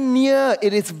very near.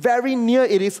 It is very near.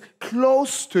 It is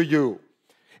close to you.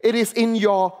 It is in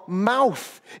your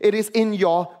mouth. It is in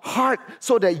your heart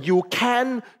so that you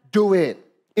can do it."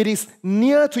 It is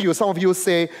near to you. Some of you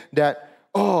say that,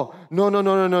 "Oh, no.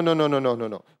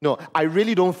 No, I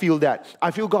really don't feel that.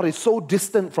 I feel God is so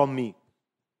distant from me.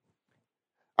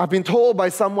 I've been told by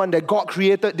someone that God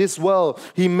created this world.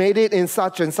 He made it in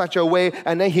such and such a way,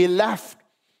 and then He left.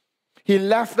 He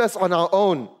left us on our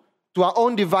own, to our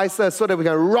own devices, so that we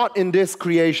can rot in this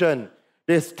creation,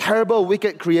 this terrible,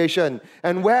 wicked creation.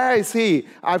 And where is He?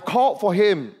 I've called for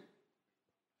Him.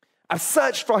 I've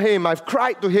searched for Him. I've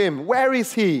cried to Him. Where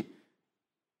is He?"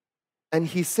 And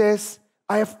He says,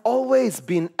 "I have always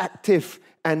been active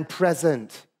and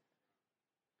present."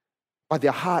 But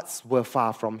their hearts were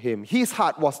far from Him. His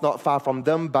heart was not far from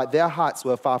them, but their hearts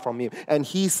were far from Him. And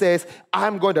He says,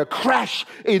 "I'm going to crash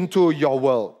into your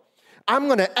world. I'm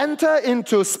going to enter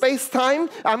into space-time.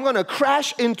 I'm going to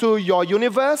crash into your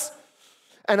universe.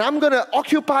 And I'm going to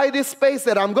occupy this space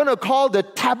that I'm going to call the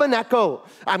tabernacle.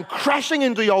 I'm crashing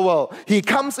into your world." He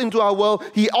comes into our world.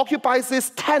 He occupies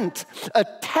this tent, a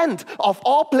tent of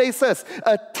all places,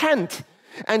 a tent.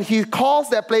 And He calls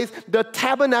that place the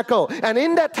tabernacle. And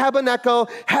in that tabernacle,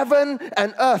 heaven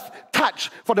and earth touch.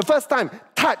 For the first time,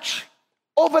 touch.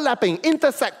 Overlapping,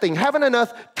 intersecting, heaven and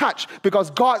earth touch. Because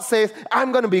God says,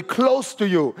 "I'm going to be close to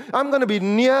you. I'm going to be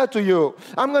near to you.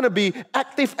 I'm going to be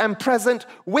active and present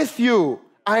with you.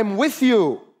 I'm with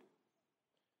you."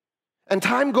 And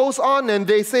time goes on and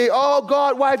they say, "Oh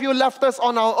God, why have you left us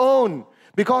on our own?"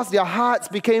 Because their hearts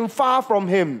became far from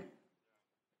Him.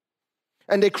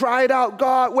 And they cried out,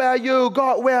 "God, where are you?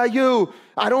 God, where are you?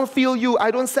 I don't feel you. I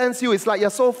don't sense you. It's like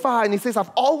you're so far. And he says, I've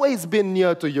always been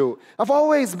near to you. I've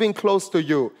always been close to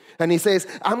you. And he says,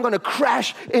 I'm going to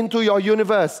crash into your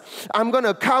universe. I'm going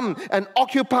to come and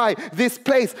occupy this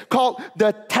place called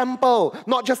the temple.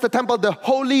 Not just the temple, the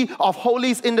Holy of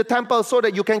Holies in the temple, so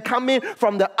that you can come in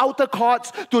from the outer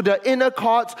courts to the inner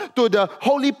courts to the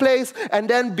holy place. And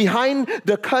then behind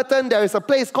the curtain, there is a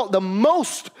place called the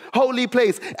most holy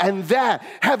place. And there,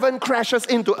 heaven crashes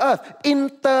into earth,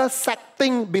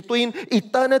 intersecting between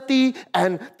eternity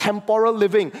and temporal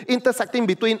living, intersecting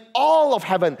between all of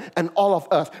heaven and all of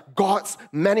earth. God's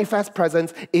manifest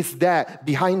presence is there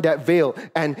behind that veil.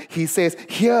 And he says,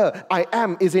 here I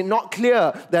am. Is it not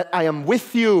clear that I am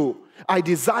with you? I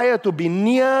desire to be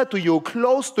near to you,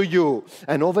 close to you.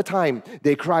 And over time,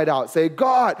 they cried out, say,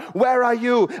 God, where are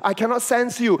you? I cannot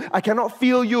sense you. I cannot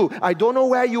feel you. I don't know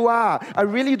where you are. I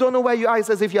really don't know where you are. It's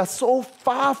as if you're so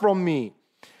far from me.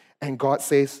 And God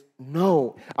says,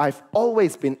 no, I've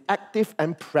always been active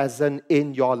and present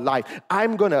in your life.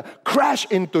 I'm going to crash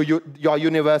into your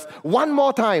universe one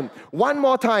more time. One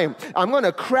more time. I'm going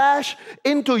to crash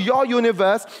into your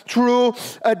universe through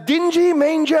a dingy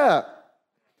manger.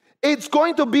 It's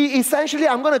going to be essentially,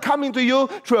 I'm going to come into you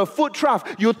through a foot trough.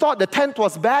 You thought the tent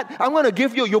was bad. I'm going to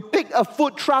give you pick a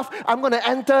foot trough. I'm going to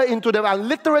enter into them. I'm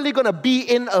literally going to be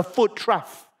in a foot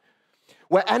trough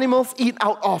where animals eat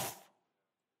out of.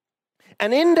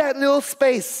 And in that little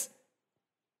space,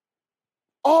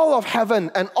 all of heaven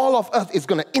and all of earth is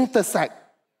going to intersect.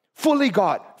 Fully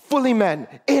God, fully man,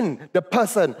 in the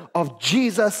person of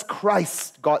Jesus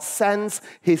Christ. God sends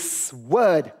His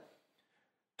word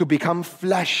to become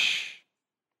flesh.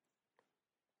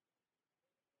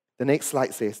 The next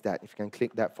slide says that, if you can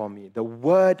click that for me. The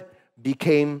word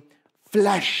became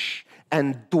flesh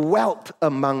and dwelt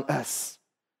among us.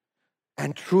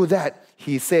 And through that,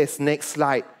 he says, next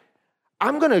slide,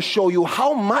 I'm going to show you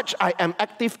how much I am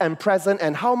active and present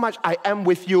and how much I am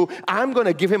with you. I'm going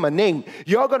to give him a name.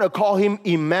 You're going to call him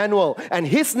Emmanuel. And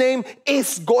his name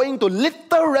is going to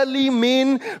literally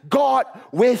mean God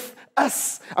with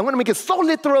us. I'm going to make it so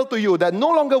literal to you that no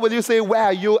longer will you say, where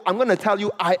are you? I'm going to tell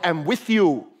you, I am with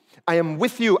you. I am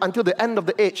with you until the end of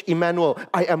the age, Emmanuel.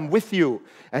 I am with you.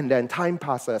 And then time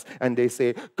passes and they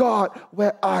say, God,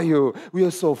 where are you? We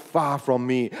are so far from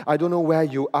me. I don't know where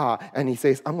you are. And he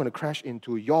says, I'm going to crash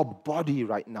into your body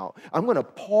right now. I'm going to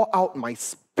pour out my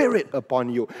spirit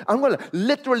upon you. I'm going to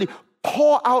literally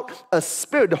pour out a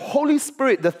spirit. The Holy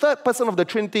Spirit, the third person of the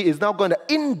Trinity, is now going to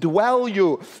indwell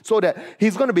you so that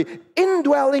he's going to be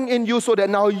indwelling in you so that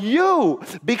now you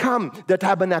become the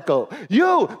tabernacle.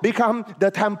 You become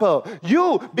the temple.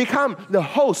 You become the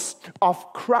host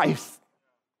of Christ.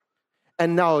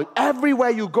 And now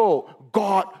everywhere you go,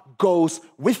 God goes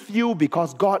with you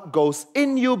because God goes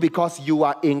in you because you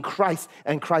are in Christ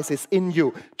and Christ is in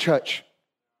you. Church,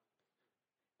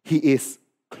 He is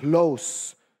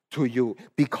close to you.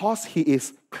 Because He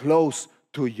is close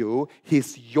to you,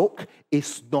 His yoke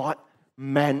is not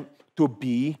meant to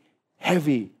be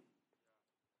heavy.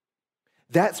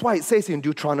 That's why it says in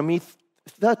Deuteronomy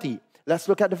 30. Let's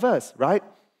look at the verse, right?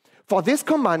 For this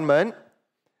commandment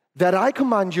that I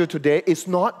command you today is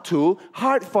not too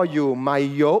hard for you. My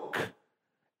yoke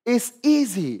is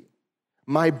easy.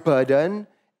 My burden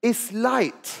is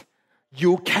light.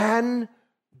 You can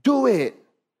do it.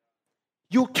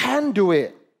 You can do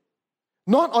it.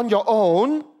 Not on your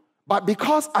own, but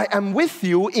because I am with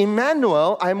you,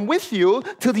 Emmanuel, I am with you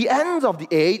till the end of the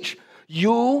age,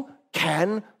 you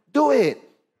can do it.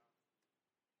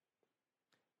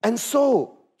 And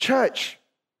so, church,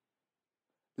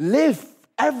 live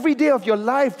every day of your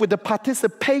life with the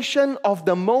participation of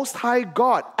the Most High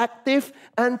God, active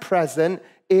and present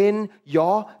in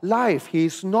your life. He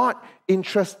is not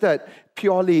interested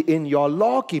purely in your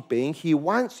law keeping. He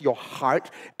wants your heart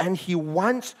and He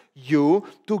wants you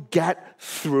to get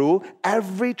through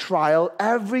every trial,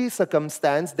 every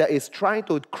circumstance that is trying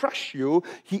to crush you.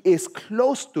 He is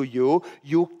close to you.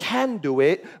 You can do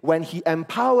it when He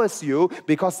empowers you,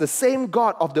 because the same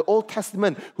God of the Old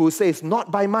Testament who says, not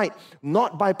by might,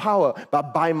 not by power,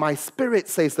 but by my Spirit,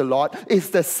 says the Lord, is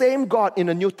the same God in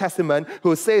the New Testament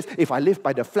who says, if I live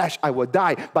by the flesh, I will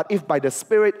die. But if by the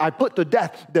Spirit I put to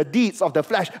death the deeds of the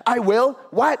flesh, I will,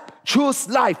 what? Choose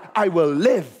life. I will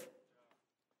live.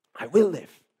 I will live.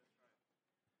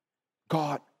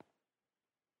 God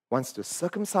wants to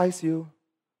circumcise you.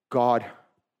 God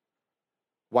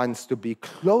wants to be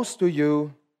close to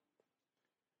you.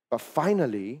 But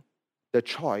finally, the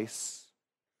choice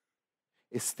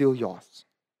is still yours.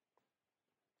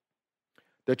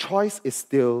 The choice is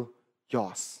still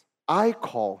yours. I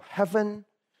call heaven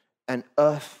and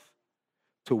earth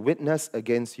to witness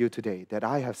against you today that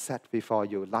I have set before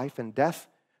you life and death,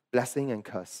 blessing and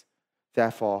curse.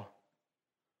 Therefore,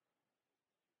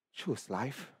 choose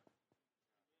life.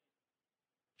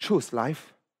 Choose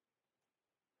life.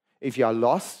 If you are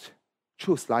lost,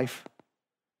 choose life.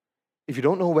 If you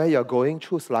don't know where you're going,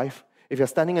 choose life. If you're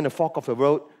standing in the fork of the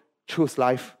road, choose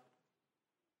life.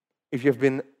 If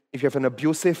you have an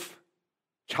abusive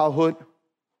childhood,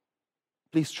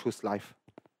 please choose life.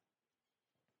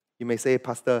 You may say,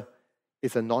 Pastor,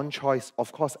 it's a non-choice.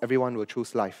 Of course, everyone will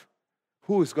choose life.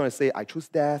 Who is going to say, I choose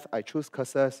death, I choose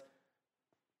curses,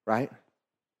 right?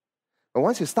 But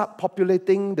once you start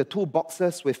populating the two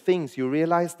boxes with things, you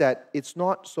realize that it's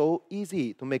not so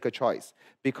easy to make a choice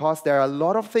because there are a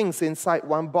lot of things inside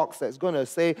one box that's going to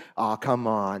say, oh, come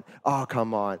on, oh,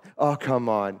 come on, oh, come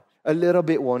on. A little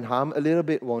bit won't harm, a little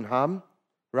bit won't harm,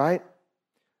 right?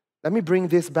 Let me bring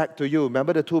this back to you.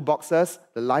 Remember the two boxes,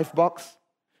 the life box,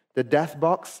 the death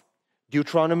box?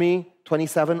 Deuteronomy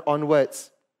 27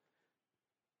 onwards.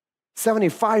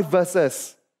 75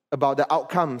 verses about the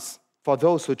outcomes for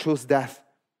those who choose death.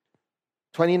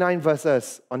 29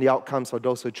 verses on the outcomes for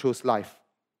those who choose life.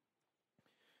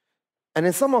 And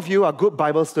then some of you are good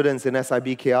Bible students in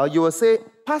SIBKL. You will say,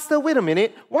 Pastor, wait a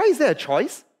minute. Why is there a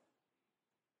choice?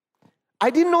 I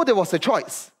didn't know there was a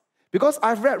choice. Because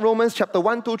I've read Romans chapter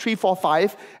 1, 2, 3, 4,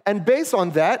 5, and based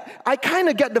on that, I kind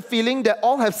of get the feeling that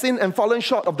all have sinned and fallen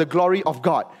short of the glory of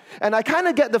God. And I kind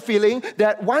of get the feeling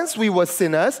that once we were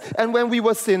sinners, and when we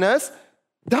were sinners,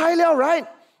 Dahlia, right?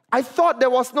 I thought there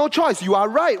was no choice. You are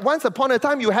right. Once upon a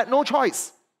time, you had no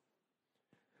choice.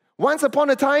 Once upon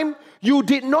a time, you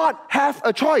did not have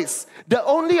a choice. The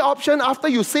only option after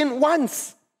you sin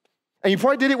once, and you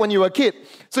probably did it when you were a kid,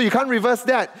 so you can't reverse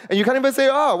that. And you can't even say,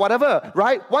 oh, whatever,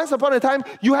 right? Once upon a time,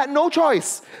 you had no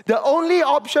choice. The only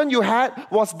option you had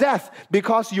was death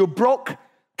because you broke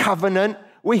covenant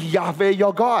with Yahweh,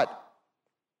 your God.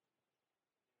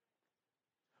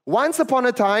 Once upon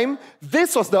a time,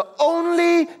 this was the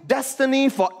only destiny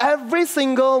for every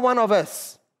single one of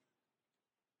us.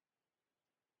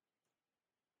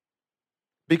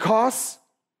 Because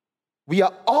we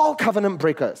are all covenant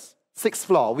breakers. Sixth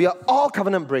floor, we are all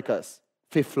covenant breakers.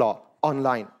 Fifth floor,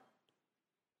 online.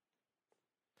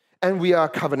 And we are a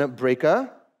covenant breaker.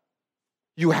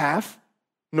 You have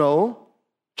no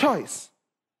choice.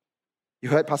 You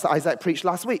heard Pastor Isaac preach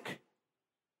last week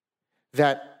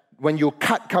that when you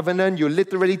cut covenant, you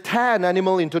literally tear an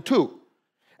animal into two.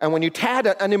 And when you tear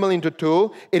that animal into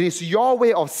two, it is your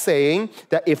way of saying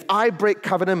that if I break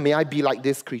covenant, may I be like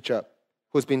this creature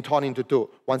who's been torn into two.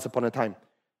 Once upon a time,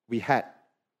 we had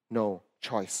no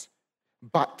choice.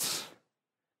 But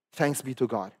thanks be to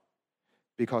God,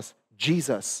 because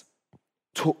Jesus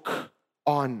took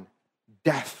on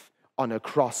death on a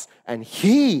cross, and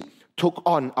He took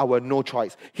on our no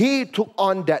choice. He took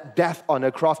on that death on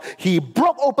a cross. He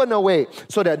broke open a way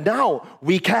so that now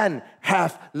we can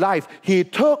have life. He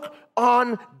took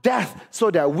on death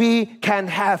so that we can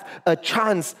have a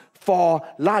chance for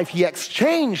life. He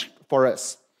exchanged for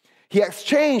us. He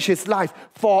exchanged His life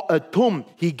for a tomb.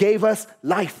 He gave us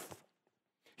life.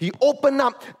 He opened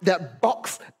up that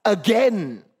box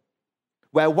again,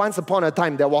 where once upon a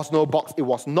time there was no box. It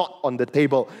was not on the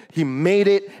table. He made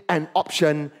it an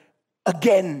option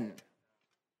again.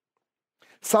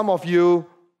 Some of you,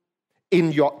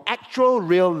 in your actual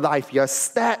real life, you're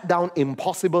stared down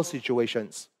impossible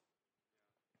situations.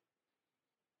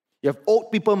 You have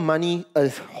owed people money,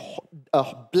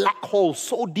 a black hole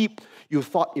so deep you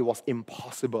thought it was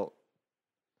impossible.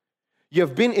 You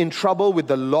have been in trouble with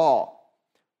the law,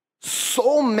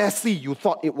 so messy you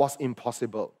thought it was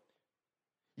impossible.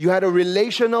 You had a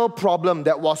relational problem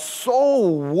that was so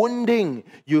wounding,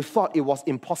 you thought it was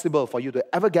impossible for you to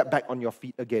ever get back on your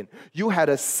feet again. You had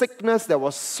a sickness that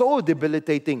was so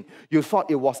debilitating, you thought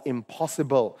it was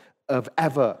impossible of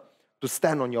ever to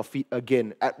stand on your feet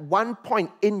again. At one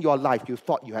point in your life, you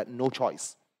thought you had no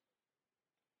choice.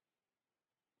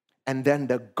 And then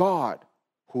the God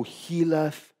who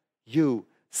healeth you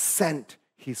sent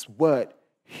His word,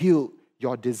 healed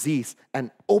your disease,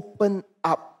 and opened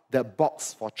up the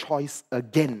box for choice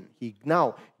again. He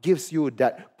now gives you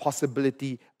that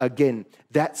possibility again.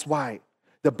 That's why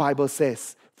the Bible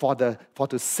says, for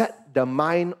to set the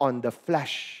mind on the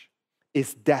flesh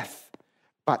is death,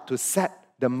 but to set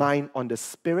the mind on the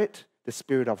Spirit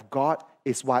of God,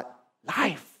 is what?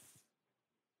 Life.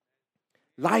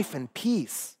 Life and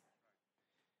peace.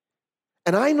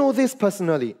 And I know this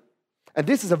personally. And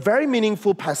this is a very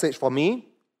meaningful passage for me,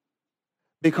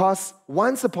 because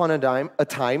once upon a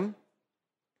time,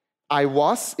 I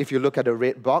was, if you look at the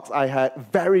red box, I had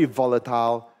very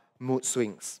volatile mood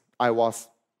swings. I was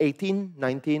 18,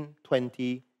 19,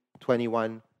 20,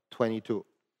 21, 22.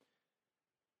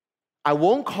 I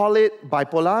won't call it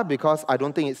bipolar because I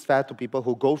don't think it's fair to people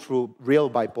who go through real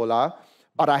bipolar,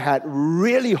 but I had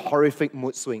really horrific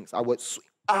mood swings. I would swing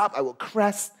up, I would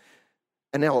crest,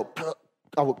 and then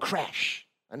I would crash,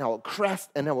 and I would crest,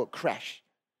 and I would crash.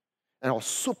 And I was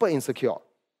super insecure.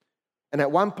 And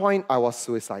at one point, I was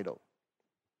suicidal.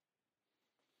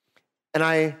 And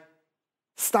I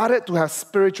started to have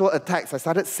spiritual attacks. I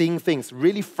started seeing things,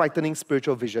 really frightening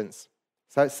spiritual visions.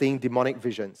 Started seeing demonic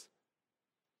visions.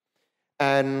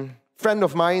 And a friend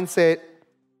of mine said,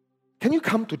 can you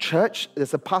come to church?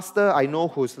 There's a pastor I know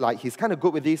who's he's kind of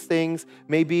good with these things.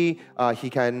 Maybe he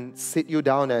can sit you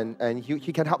down and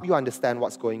he can help you understand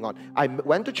what's going on. I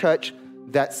went to church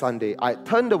that Sunday. I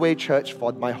turned away church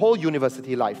for my whole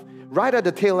university life. Right at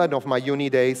the tail end of my uni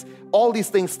days, all these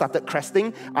things started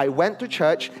cresting. I went to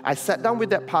church. I sat down with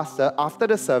that pastor after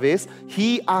the service.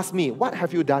 He asked me, what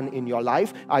have you done in your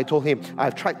life? I told him,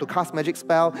 I've tried to cast magic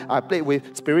spell. I played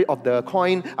with spirit of the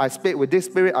coin. I played with this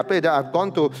spirit. I played that. I've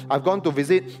gone to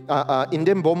visit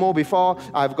Indian Bomo before.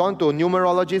 I've gone to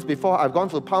numerologists before. I've gone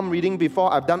to palm reading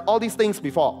before. I've done all these things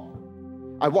before.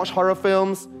 I watch horror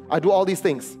films. I do all these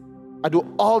things.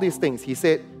 He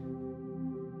said,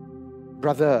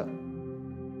 brother,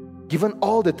 given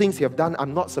all the things you have done,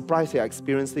 I'm not surprised you're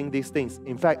experiencing these things.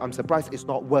 In fact, I'm surprised it's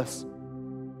not worse.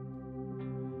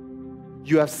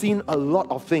 You have seen a lot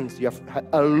of things. You have had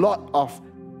a lot of...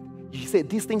 You said,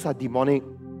 these things are demonic.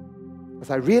 I was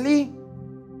like, really?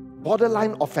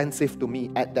 Borderline offensive to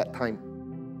me at that time.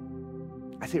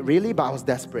 I said, really? But I was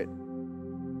desperate.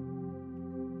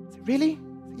 I said, really?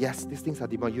 Yes, these things are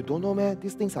demonic. You don't know, man?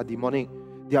 These things are demonic.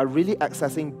 They are really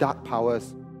accessing dark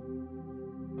powers.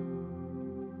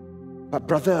 But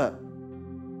brother,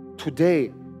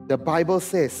 today, the Bible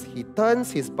says, he turns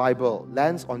his Bible,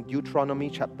 lands on Deuteronomy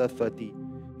chapter 30.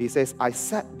 He says, I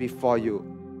set before you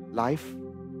life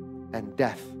and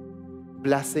death,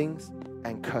 blessings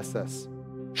and curses.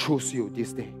 Choose you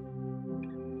this day.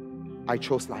 I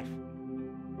chose life.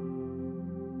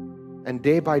 And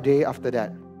day by day after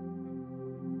that,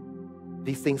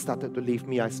 these things started to leave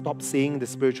me. I stopped seeing the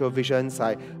spiritual visions.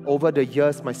 Over the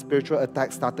years, my spiritual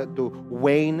attacks started to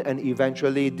wane and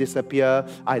eventually disappear.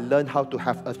 I learned how to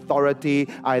have authority.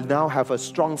 I now have a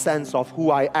strong sense of who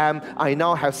I am. I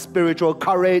now have spiritual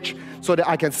courage so that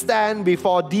I can stand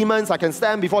before demons. I can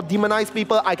stand before demonized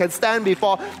people. I can stand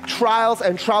before trials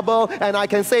and trouble. And I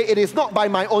can say it is not by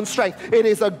my own strength. It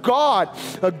is a God.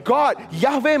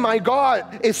 Yahweh, my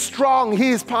God, is strong.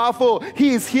 He is powerful.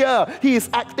 He is here. He is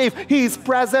active. He is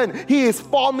present. He is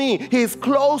for me. He is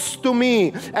close to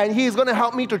me. And He is going to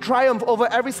help me to triumph over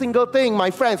every single thing.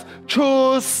 My friends,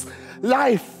 choose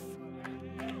life.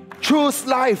 Choose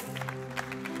life.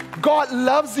 God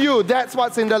loves you. That's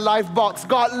what's in the life box.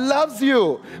 God loves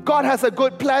you. God has a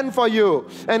good plan for you.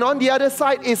 And on the other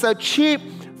side is a cheap,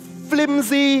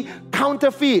 flimsy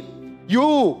counterfeit.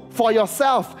 You, for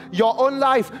yourself, your own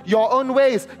life, your own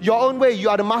ways, your own way. You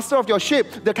are the master of your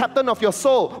ship, the captain of your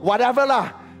soul, whatever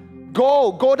lah.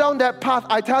 Go down that path.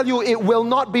 I tell you, it will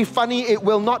not be funny. It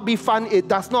will not be fun. It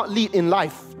does not lead in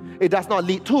life. It does not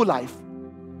lead to life.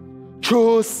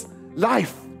 Choose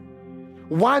life.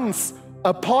 Once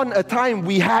upon a time,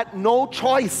 we had no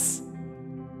choice.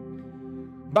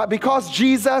 But because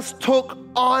Jesus took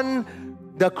on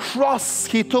the cross,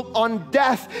 He took on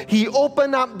death, He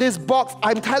opened up this box.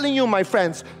 I'm telling you, my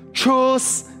friends,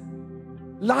 choose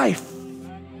life.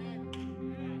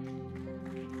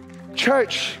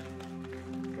 Church,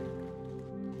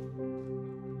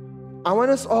 I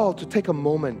want us all to take a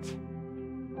moment.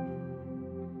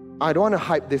 I don't want to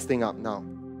hype this thing up now.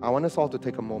 I want us all to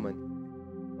take a moment.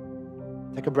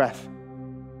 Take a breath.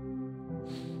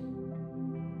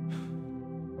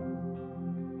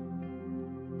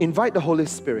 Invite the Holy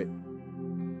Spirit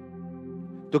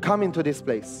to come into this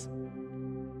place.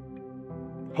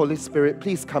 Holy Spirit,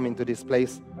 please come into this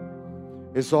place.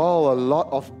 It's all a lot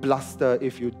of bluster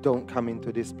if you don't come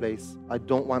into this place. I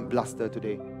don't want bluster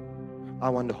today. I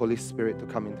want the Holy Spirit to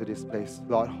come into this place.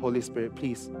 Lord, Holy Spirit,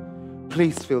 please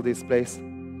fill this place.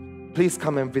 Please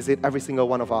come and visit every single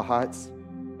one of our hearts.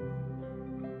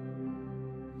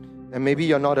 And maybe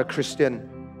you're not a Christian,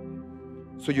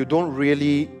 so you don't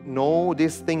really know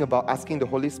this thing about asking the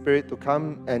Holy Spirit to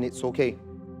come, and it's okay.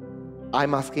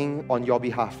 I'm asking on your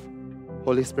behalf.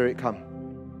 Holy Spirit, come.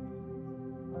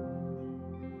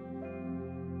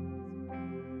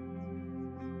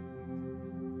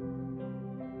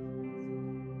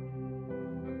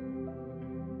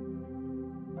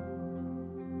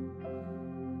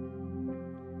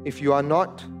 If you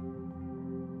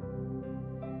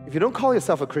don't call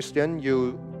yourself a Christian,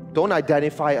 you don't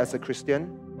identify as a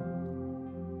Christian.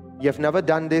 You've never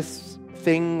done this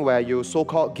thing where you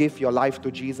so-called give your life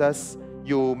to Jesus.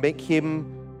 You make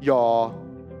Him your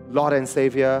Lord and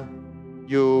Savior.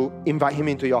 You invite Him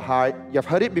into your heart. You've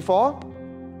heard it before.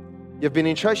 You've been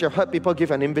in church. You've heard people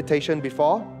give an invitation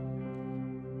before.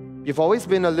 You've always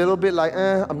been a little bit like,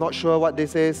 I'm not sure what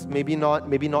this is. Maybe not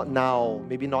now.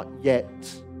 Maybe not yet.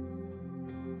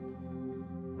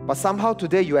 But somehow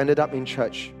today you ended up in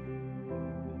church.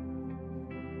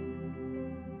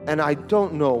 And I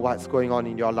don't know what's going on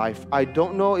in your life. I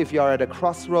don't know if you're at a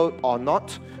crossroad or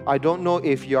not. I don't know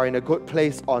if you're in a good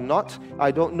place or not. I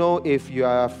don't know if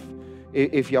you're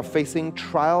facing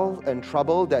trial and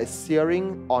trouble that is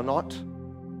searing or not.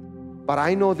 But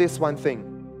I know this one thing.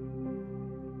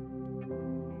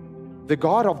 The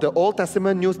God of the Old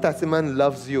Testament, New Testament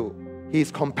loves you. He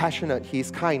is compassionate, He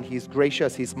is kind, He is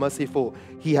gracious, He is merciful.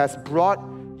 He has brought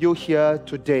you here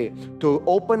today to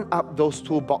open up those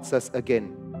two boxes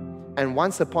again. And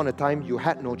once upon a time, you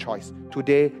had no choice.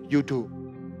 Today, you do.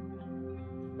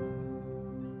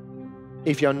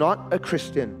 If you're not a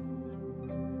Christian,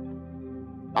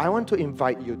 I want to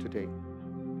invite you today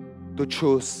to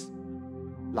choose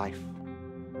life.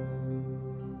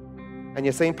 And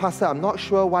you're saying, Pastor, I'm not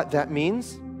sure what that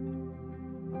means.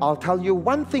 I'll tell you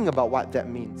one thing about what that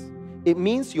means. It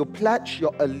means you pledge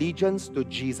your allegiance to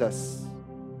Jesus.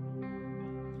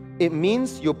 It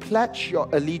means you pledge your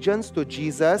allegiance to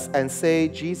Jesus and say,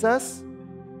 Jesus,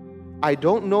 I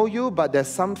don't know you, but there's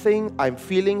something, I'm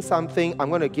feeling something. I'm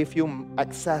going to give you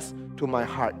access to my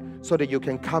heart so that you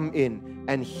can come in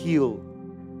and heal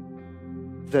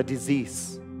the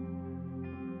disease.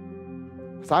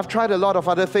 So I've tried a lot of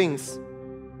other things.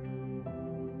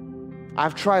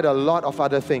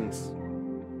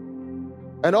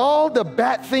 And all the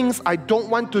bad things I don't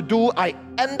want to do, I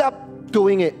end up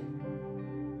doing it.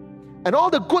 And all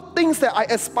the good things that I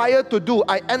aspire to do,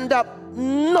 I end up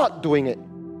not doing it.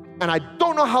 And I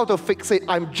don't know how to fix it.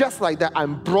 I'm just like that.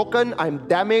 I'm broken. I'm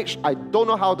damaged. I don't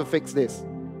know how to fix this.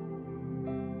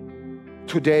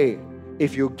 Today,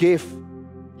 if you give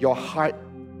your heart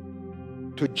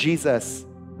to Jesus,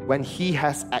 when He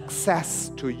has access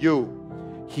to you,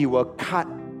 He will cut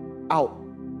out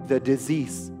the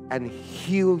disease and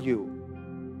heal you.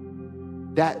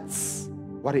 That's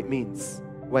what it means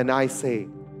when I say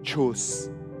choose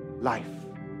life.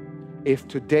 If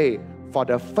today, for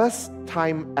the first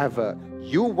time ever,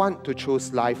 you want to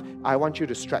choose life, I want you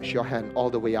to stretch your hand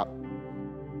all the way up.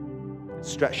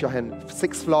 Stretch your hand.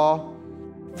 6th floor,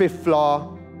 5th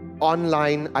floor,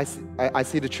 online. I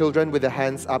see the children with their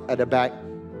hands up at the back.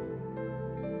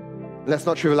 Let's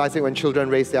not trivialize it when children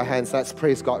raise their hands. Let's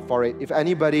praise God for it. If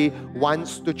anybody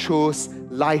wants to choose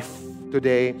life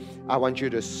today, I want you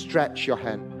to stretch your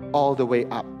hand all the way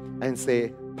up and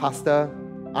say, Pastor,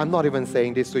 I'm not even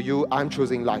saying this to you. I'm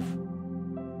choosing life.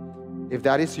 If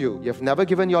that is you, you've never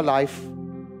given your life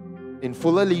in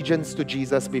full allegiance to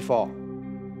Jesus before.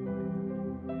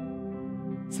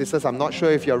 Sisters, I'm not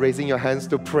sure if you're raising your hands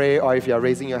to pray or if you're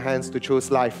raising your hands to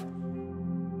choose life.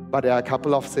 But there are a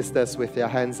couple of sisters with their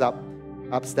hands up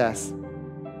upstairs.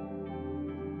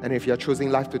 And if you're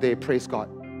choosing life today, praise God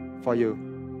for you.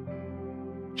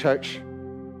 Church,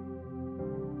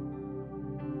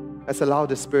 let's allow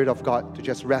the Spirit of God to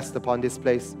just rest upon this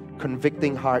place,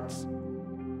 convicting hearts.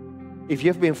 If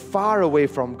you've been far away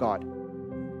from God,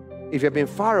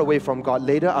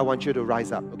 later I want you to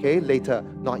rise up, okay? Later,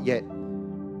 not yet.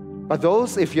 But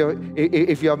those, if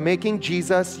you're making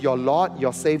Jesus your Lord,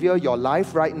 your Savior, your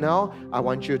life right now, I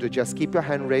want you to just keep your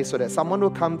hand raised so that someone will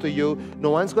come to you. No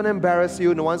one's going to embarrass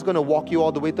you. No one's going to walk you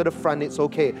all the way to the front. It's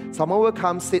okay. Someone will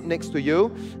come, sit next to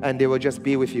you, and they will just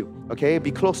be with you, okay?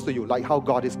 Be close to you, like how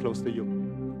God is close to you.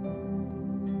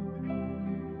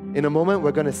 In a moment,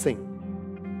 we're going to sing.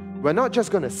 We're not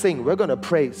just going to sing. We're going to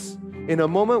praise. In a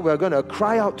moment, we're going to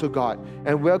cry out to God,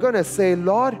 and we're going to say,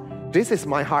 Lord, this is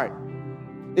my heart.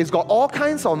 It's got all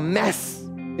kinds of mess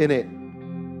in it.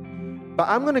 But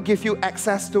I'm going to give you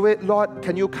access to it. Lord,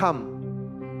 can you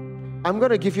come? I'm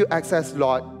going to give you access,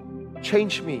 Lord.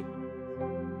 Change me.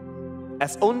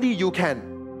 As only you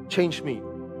can. Change me.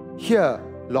 Here,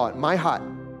 Lord, my heart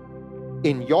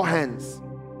in your hands.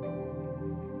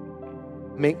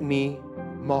 Make me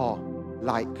more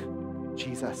like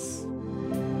Jesus.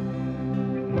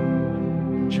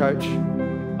 Church,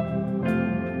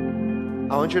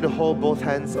 I want you to hold both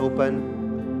hands open.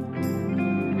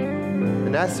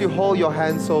 And as you hold your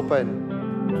hands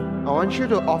open, I want you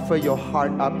to offer your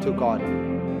heart up to God.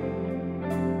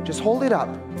 Just hold it up.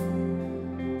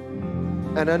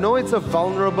 And I know it's a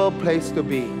vulnerable place to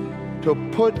be, to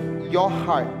put your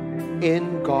heart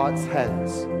in God's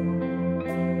hands.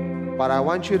 But I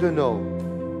want you to know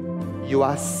you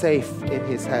are safe in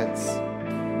His hands.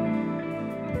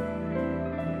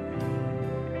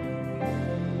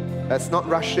 Let's not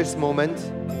rush this moment.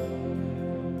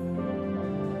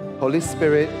 Holy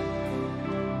Spirit,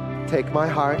 take my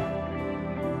heart.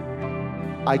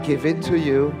 I give it to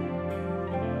you.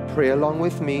 Pray along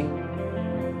with me.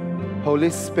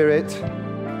 Holy Spirit,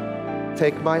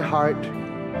 take my heart.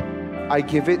 I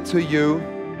give it to you.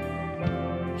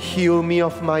 Heal me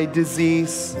of my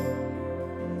disease.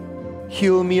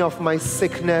 Heal me of my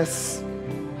sickness.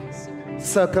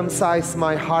 Circumcise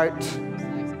my heart.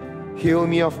 Heal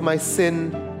me of my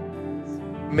sin.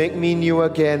 Make me new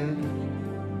again.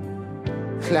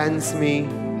 Cleanse me.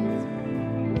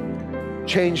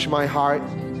 Change my heart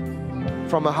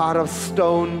from a heart of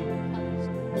stone.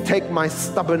 Take my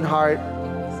stubborn heart.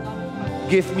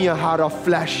 Give me a heart of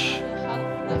flesh,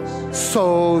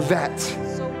 so that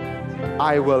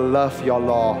I will love your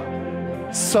law,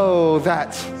 so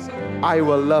that I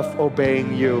will love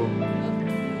obeying you.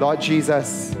 Lord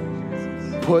Jesus,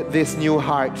 put this new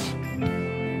heart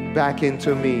back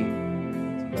into me.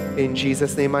 In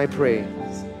Jesus' name I pray.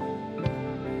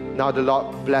 Now the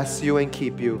Lord bless you and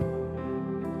keep you.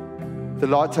 The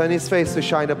Lord turn His face to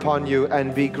shine upon you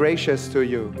and be gracious to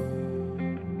you.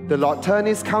 The Lord turn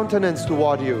His countenance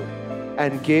toward you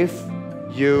and give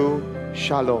you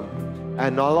shalom.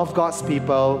 And all of God's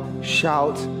people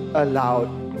shout aloud,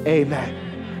 Amen.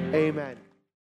 Amen.